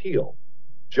Achilles heel.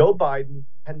 Joe Biden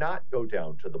cannot go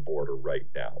down to the border right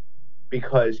now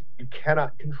because you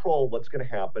cannot control what's going to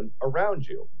happen around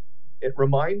you. It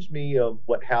reminds me of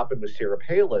what happened with Sarah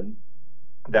Palin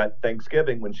that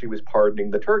Thanksgiving when she was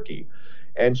pardoning the turkey.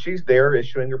 And she's there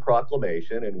issuing her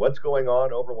proclamation, and what's going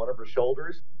on over one of her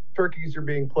shoulders? Turkeys are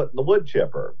being put in the wood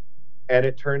chipper, and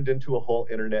it turned into a whole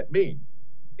internet meme.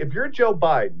 If you're Joe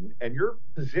Biden and your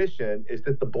position is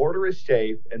that the border is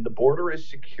safe and the border is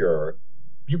secure,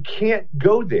 you can't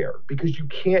go there because you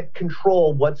can't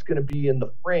control what's going to be in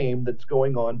the frame that's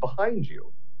going on behind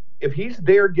you. If he's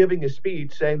there giving a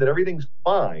speech saying that everything's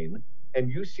fine and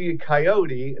you see a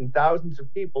coyote and thousands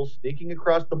of people sneaking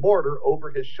across the border over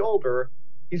his shoulder,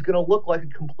 he's going to look like a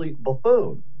complete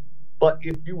buffoon. But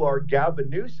if you are Gavin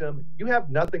Newsom, you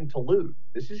have nothing to lose.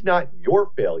 This is not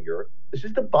your failure. This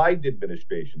is the Biden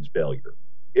administration's failure.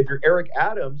 If you're Eric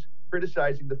Adams,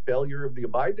 criticizing the failure of the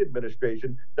Biden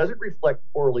administration doesn't reflect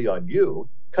poorly on you.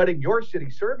 Cutting your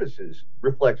city services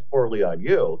reflects poorly on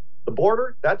you. The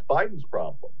border, that's Biden's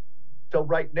problem. So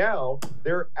right now,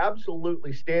 they're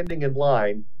absolutely standing in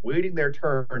line, waiting their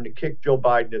turn to kick Joe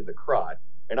Biden in the crotch.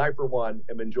 And I, for one,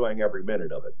 am enjoying every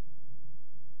minute of it.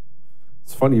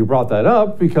 It's funny you brought that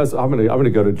up because I'm gonna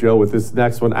go to Joe with this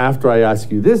next one after I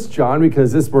ask you this, John,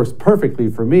 because this works perfectly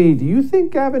for me. Do you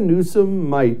think Gavin Newsom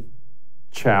might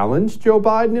challenge Joe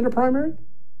Biden in a primary?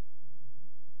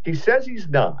 He says he's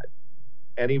not,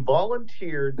 and he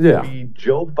volunteered to be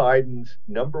Joe Biden's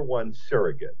 #1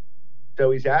 surrogate.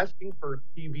 So he's asking for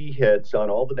TV hits on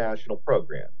all the national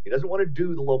programs. He doesn't want to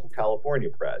do the local California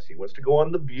press. He wants to go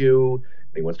on The View,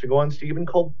 and he wants to go on Stephen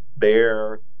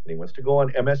Colbert, and he wants to go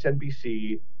on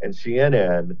MSNBC and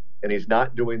CNN, and he's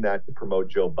not doing that to promote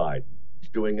Joe Biden. He's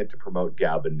doing it to promote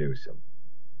Gavin Newsom.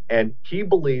 And he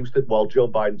believes that while Joe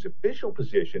Biden's official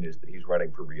position is that he's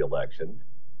running for re-election,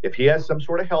 if he has some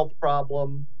sort of health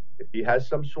problem, if he has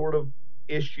some sort of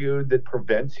issue that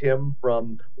prevents him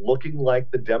from looking like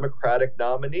the Democratic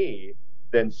nominee,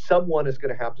 then someone is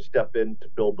going to have to step in to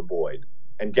fill the void.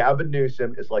 And Gavin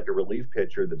Newsom is like a relief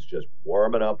pitcher that's just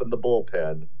warming up in the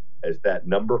bullpen as that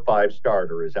number 5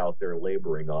 starter is out there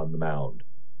laboring on the mound.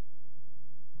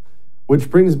 Which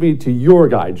brings me to your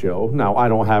guy, Joe. Now, I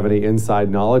don't have any inside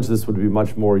knowledge. This would be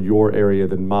much more your area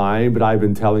than mine, but I've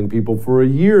been telling people for a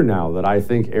year now that I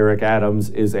think Eric Adams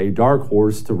is a dark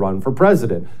horse to run for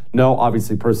president. No,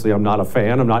 obviously, personally, I'm not a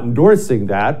fan. I'm not endorsing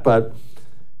that, but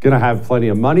gonna have plenty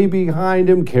of money behind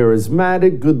him,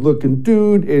 charismatic, good-looking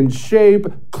dude, in shape,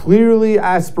 clearly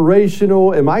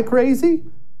aspirational. Am I crazy?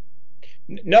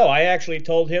 No, I actually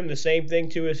told him the same thing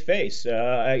to his face.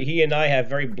 He and I have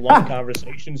very blunt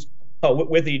conversations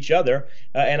with each other.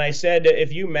 And I said,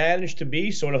 if you manage to be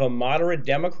sort of a moderate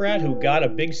Democrat who got a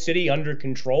big city under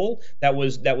control that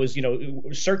was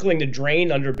circling the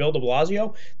drain under Bill de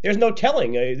Blasio, there's no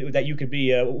telling that you could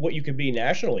be what you could be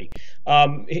nationally.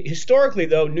 Historically,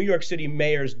 though, New York City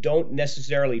mayors don't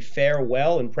necessarily fare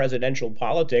well in presidential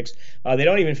politics. They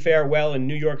don't even fare well in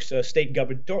New York's state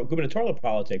gubernatorial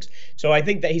politics. So I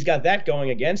think that he's got that going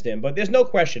against him. But there's no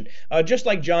question, just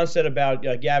like John said about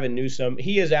Gavin Newsom,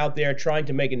 he is out there trying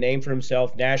to make a name for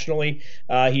himself nationally.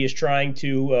 He is trying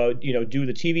to, do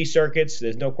the TV circuits.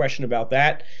 There's no question about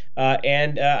that.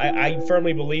 And I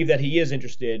firmly believe that he is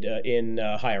interested in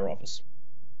higher office.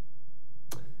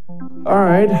 All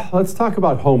right, let's talk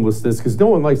about homelessness, because no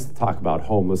one likes to talk about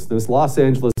homelessness. Los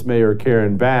Angeles Mayor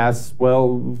Karen Bass,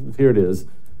 well, here it is.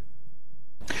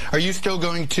 Are you still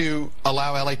going to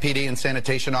allow LAPD and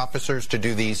sanitation officers to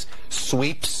do these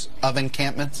sweeps of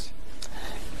encampments?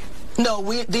 No,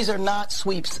 these are not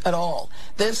sweeps at all.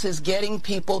 This is getting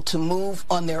people to move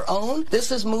on their own.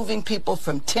 This is moving people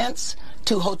from tents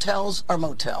to hotels or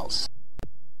motels.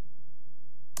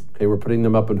 Okay, we're putting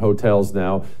them up in hotels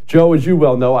now. Joe, as you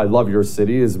well know, I love your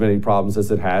city, as many problems as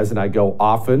it has, and I go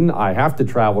often. I have to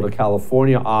travel to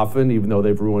California often, even though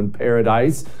they've ruined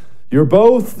paradise. You're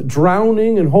both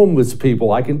drowning in homeless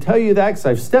people. I can tell you that because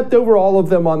I've stepped over all of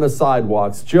them on the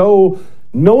sidewalks. Joe,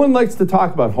 no one likes to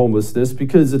talk about homelessness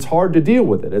because it's hard to deal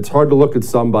with it. It's hard to look at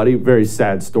somebody, very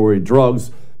sad story,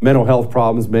 drugs, mental health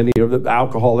problems, many of the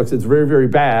alcoholics. It's very, very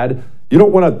bad. You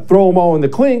don't want to throw them all in the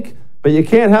clink, but you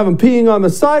can't have them peeing on the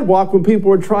sidewalk when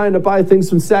people are trying to buy things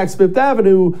from Saks Fifth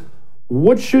Avenue.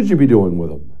 What should you be doing with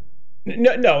them?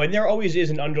 No, and there always is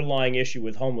an underlying issue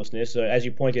with homelessness. As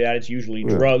you pointed out, it's usually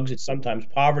drugs, it's sometimes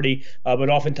poverty, but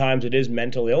oftentimes it is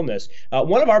mental illness.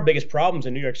 One of our biggest problems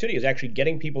in New York City is actually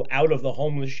getting people out of the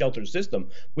homeless shelter system.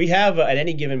 We have, at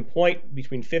any given point,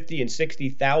 between 50 and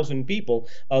 60,000 people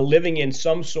living in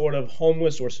some sort of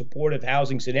homeless or supportive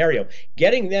housing scenario.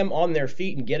 Getting them on their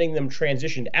feet and getting them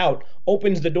transitioned out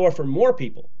opens the door for more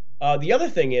people. The other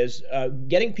thing is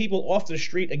getting people off the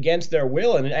street against their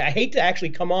will. And I hate to actually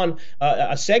come on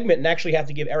a segment and actually have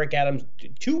to give Eric Adams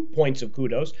 2 points of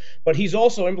kudos, but he's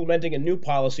also implementing a new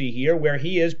policy here where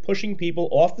he is pushing people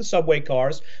off the subway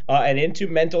cars and into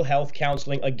mental health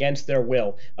counseling against their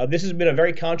will. This has been a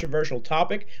very controversial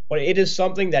topic, but it is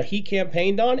something that he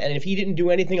campaigned on, and if he didn't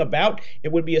do anything about,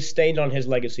 it would be a stain on his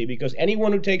legacy, because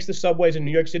anyone who takes the subways in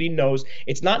New York City knows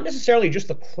it's not necessarily just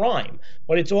the crime,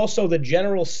 but it's also the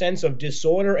general sense of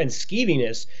disorder and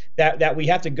skeeviness that we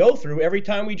have to go through every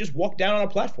time we just walk down on a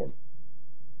platform.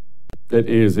 It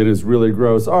is really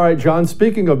gross. All right, John,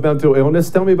 speaking of mental illness,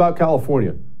 tell me about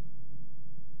California.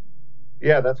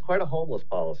 Yeah, that's quite a homeless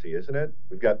policy, isn't it?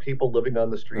 We've got people living on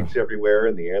the streets everywhere,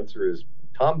 and the answer is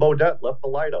Tom Bodette left the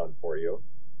light on for you.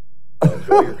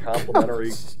 Enjoy your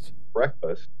complimentary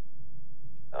breakfast.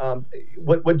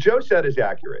 What Joe said is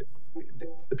accurate.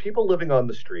 The people living on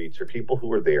the streets are people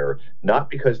who are there not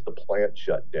because the plant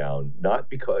shut down, not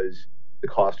because the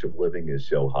cost of living is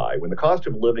so high. When the cost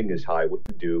of living is high, what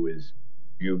you do is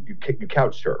you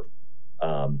couch surf.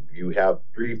 You have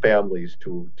 3 families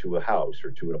to a house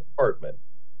or to an apartment.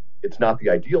 It's not the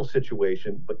ideal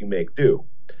situation, but you make do.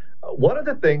 One of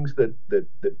the things that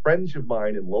friends of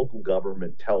mine in local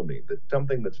government tell me, that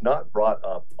something that's not brought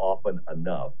up often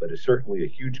enough, but is certainly a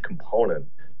huge component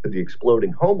to the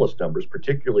exploding homeless numbers,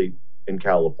 particularly in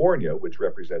California, which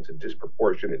represents a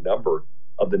disproportionate number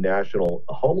of the national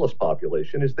homeless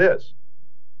population, is this.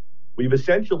 We've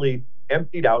essentially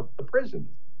emptied out the prisons.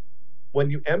 When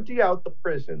you empty out the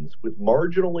prisons with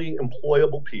marginally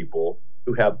employable people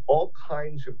who have all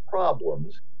kinds of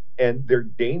problems, and they're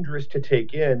dangerous to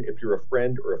take in if you're a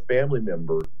friend or a family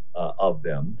member of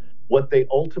them, what they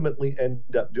ultimately end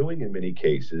up doing in many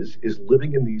cases is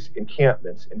living in these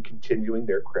encampments and continuing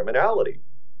their criminality.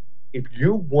 If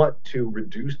you want to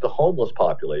reduce the homeless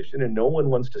population, and no one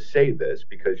wants to say this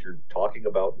because you're talking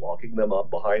about locking them up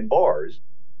behind bars,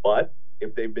 but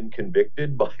if they've been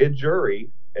convicted by a jury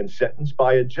and sentenced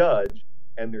by a judge,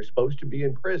 and they're supposed to be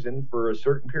in prison for a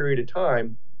certain period of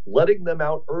time, letting them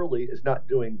out early is not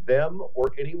doing them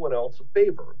or anyone else a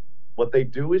favor. What they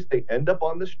do is they end up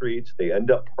on the streets, they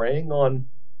end up preying on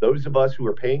those of us who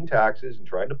are paying taxes and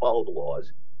trying to follow the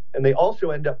laws, and they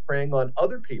also end up preying on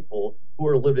other people who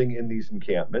are living in these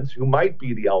encampments who might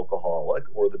be the alcoholic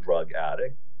or the drug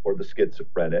addict or the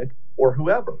schizophrenic or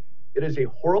whoever. It is a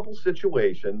horrible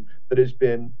situation that has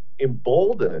been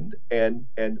emboldened and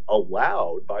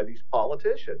allowed by these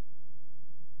politicians.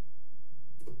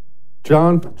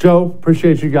 John, Joe,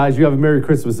 appreciate you guys. You have a Merry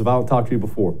Christmas if I don't talk to you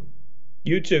before.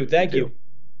 You too. Thank you.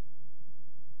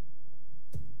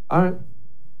 All right.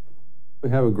 We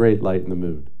have a great light in the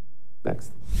mood.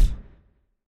 Next.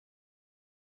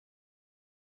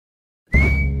 You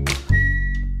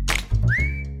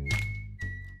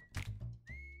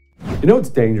know what's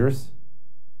dangerous?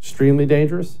 Extremely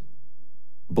dangerous?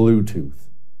 Bluetooth.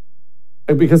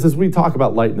 And because as we talk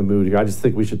about light in the mood here, I just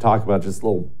think we should talk about just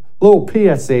a little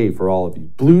PSA for all of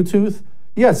you. Bluetooth,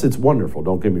 yes, it's wonderful,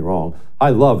 don't get me wrong. I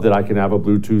love that I can have a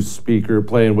Bluetooth speaker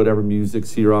playing whatever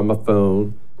music's here on my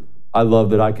phone. I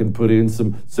love that I can put in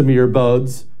some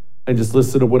earbuds and just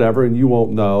listen to whatever and you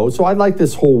won't know. So I like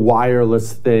this whole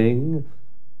wireless thing,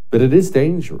 but it is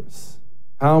dangerous.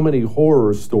 How many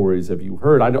horror stories have you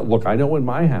heard? I know in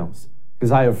my house,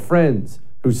 because I have friends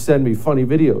who send me funny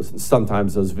videos, and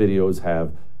sometimes those videos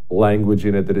have language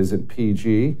in it that isn't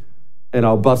PG, and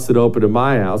I'll bust it open in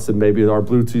my house, and maybe our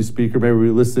Bluetooth speaker, maybe we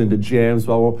were listening to jams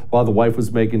while the wife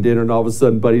was making dinner, and all of a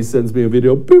sudden buddy sends me a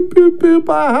video, boop, boop, boop,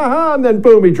 ah, ha, ha, and then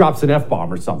boom, he drops an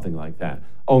F-bomb or something like that.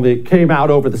 Only it came out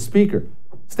over the speaker.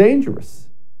 It's dangerous.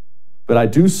 But I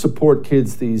do support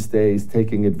kids these days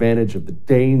taking advantage of the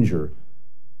danger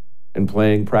and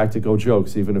playing practical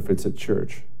jokes, even if it's at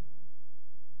church.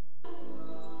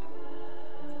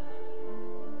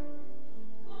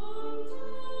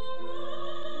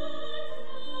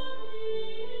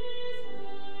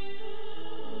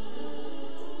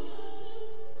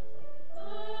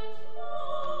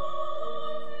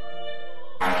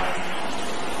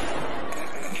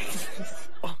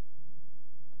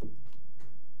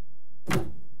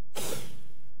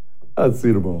 I've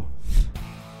seen them all.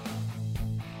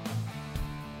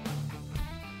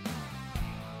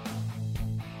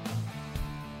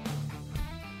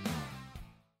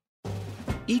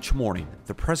 Each morning,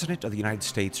 the President of the United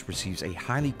States receives a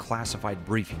highly classified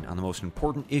briefing on the most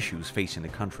important issues facing the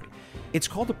country. It's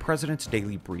called the President's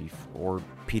Daily Brief, or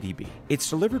PDB. It's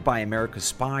delivered by America's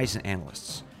spies and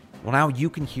analysts. Well, now you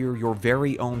can hear your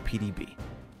very own PDB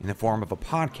in the form of a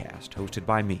podcast hosted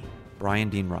by me, Brian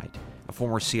Dean Wright, a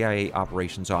former CIA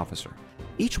operations officer.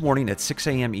 Each morning at 6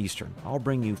 a.m. Eastern, I'll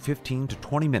bring you 15 to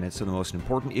 20 minutes of the most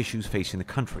important issues facing the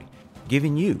country,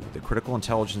 giving you the critical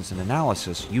intelligence and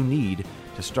analysis you need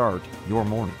to start your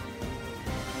morning.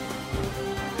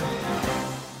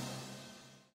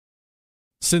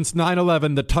 Since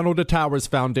 9/11, the Tunnel to Towers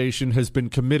Foundation has been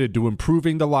committed to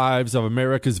improving the lives of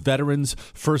America's veterans,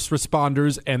 first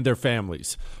responders, and their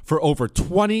families. For over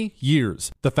 20 years,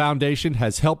 the foundation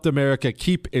has helped America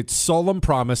keep its solemn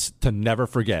promise to never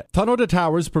forget. Tunnel to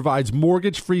Towers provides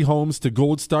mortgage-free homes to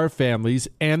Gold Star families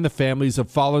and the families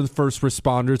of fallen first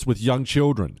responders with young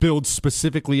children, builds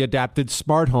specifically adapted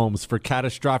smart homes for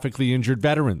catastrophically injured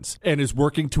veterans, and is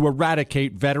working to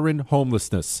eradicate veteran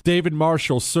homelessness. David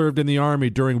Marshall served in the Army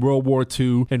during World War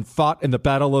II and fought in the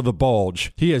Battle of the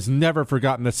Bulge. He has never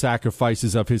forgotten the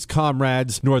sacrifices of his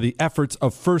comrades nor the efforts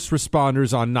of first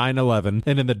responders on 9/11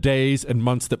 and in the days and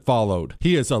months that followed.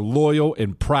 He is a loyal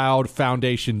and proud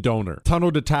foundation donor.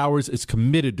 Tunnel to Towers is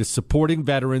committed to supporting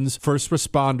veterans, first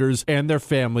responders, and their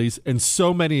families, and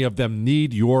so many of them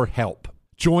need your help.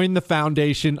 Join the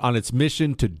foundation on its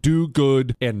mission to do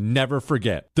good and never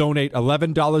forget. Donate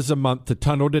 $11 a month to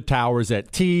Tunnel to Towers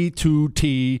at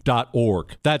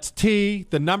T2T.org. That's T,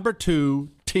 the number 2,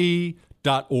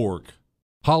 T.org.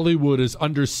 Hollywood is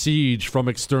under siege from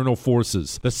external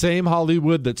forces. The same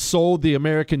Hollywood that sold the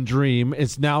American dream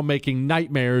is now making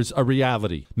nightmares a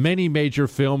reality. Many major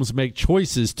films make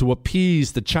choices to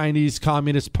appease the Chinese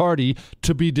Communist Party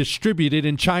to be distributed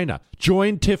in China.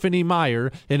 Join Tiffany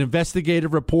Meyer, an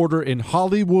investigative reporter in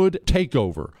Hollywood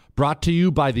Takeover, brought to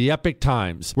you by the Epic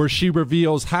Times, where she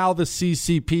reveals how the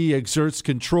CCP exerts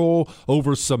control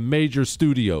over some major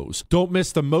studios. Don't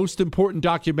miss the most important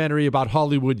documentary about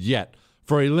Hollywood yet.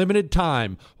 For a limited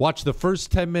time, watch the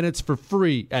first 10 minutes for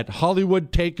free at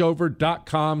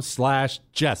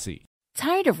hollywoodtakeover.com/Jesse.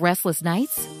 Tired of restless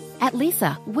nights? At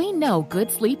Lisa, we know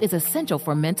good sleep is essential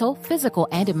for mental, physical,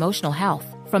 and emotional health.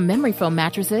 From memory foam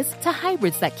mattresses to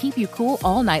hybrids that keep you cool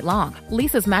all night long,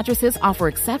 Lisa's mattresses offer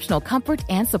exceptional comfort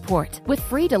and support with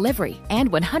free delivery and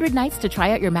 100 nights to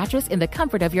try out your mattress in the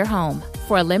comfort of your home.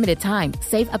 For a limited time,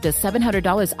 save up to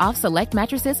 $700 off select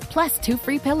mattresses plus 2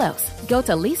 free pillows. Go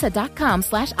to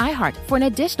lisa.com/iHeart for an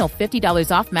additional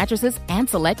 $50 off mattresses and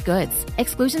select goods.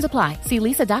 Exclusions apply. See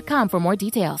lisa.com for more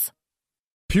details.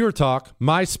 Pure Talk,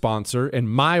 my sponsor and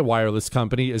my wireless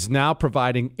company, is now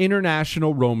providing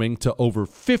international roaming to over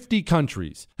 50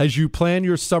 countries. As you plan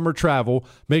your summer travel,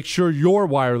 make sure your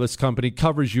wireless company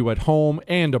covers you at home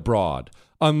and abroad.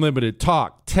 Unlimited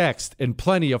talk, text, and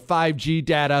plenty of 5G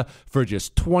data for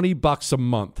just $20 a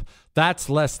month. That's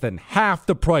less than half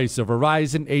the price of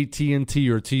Verizon, AT&T,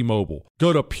 or T-Mobile.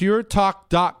 Go to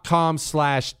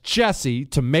puretalk.com/Jesse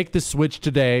to make the switch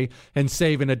today and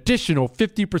save an additional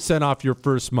 50% off your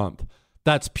first month.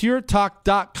 That's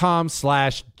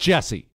puretalk.com/Jesse.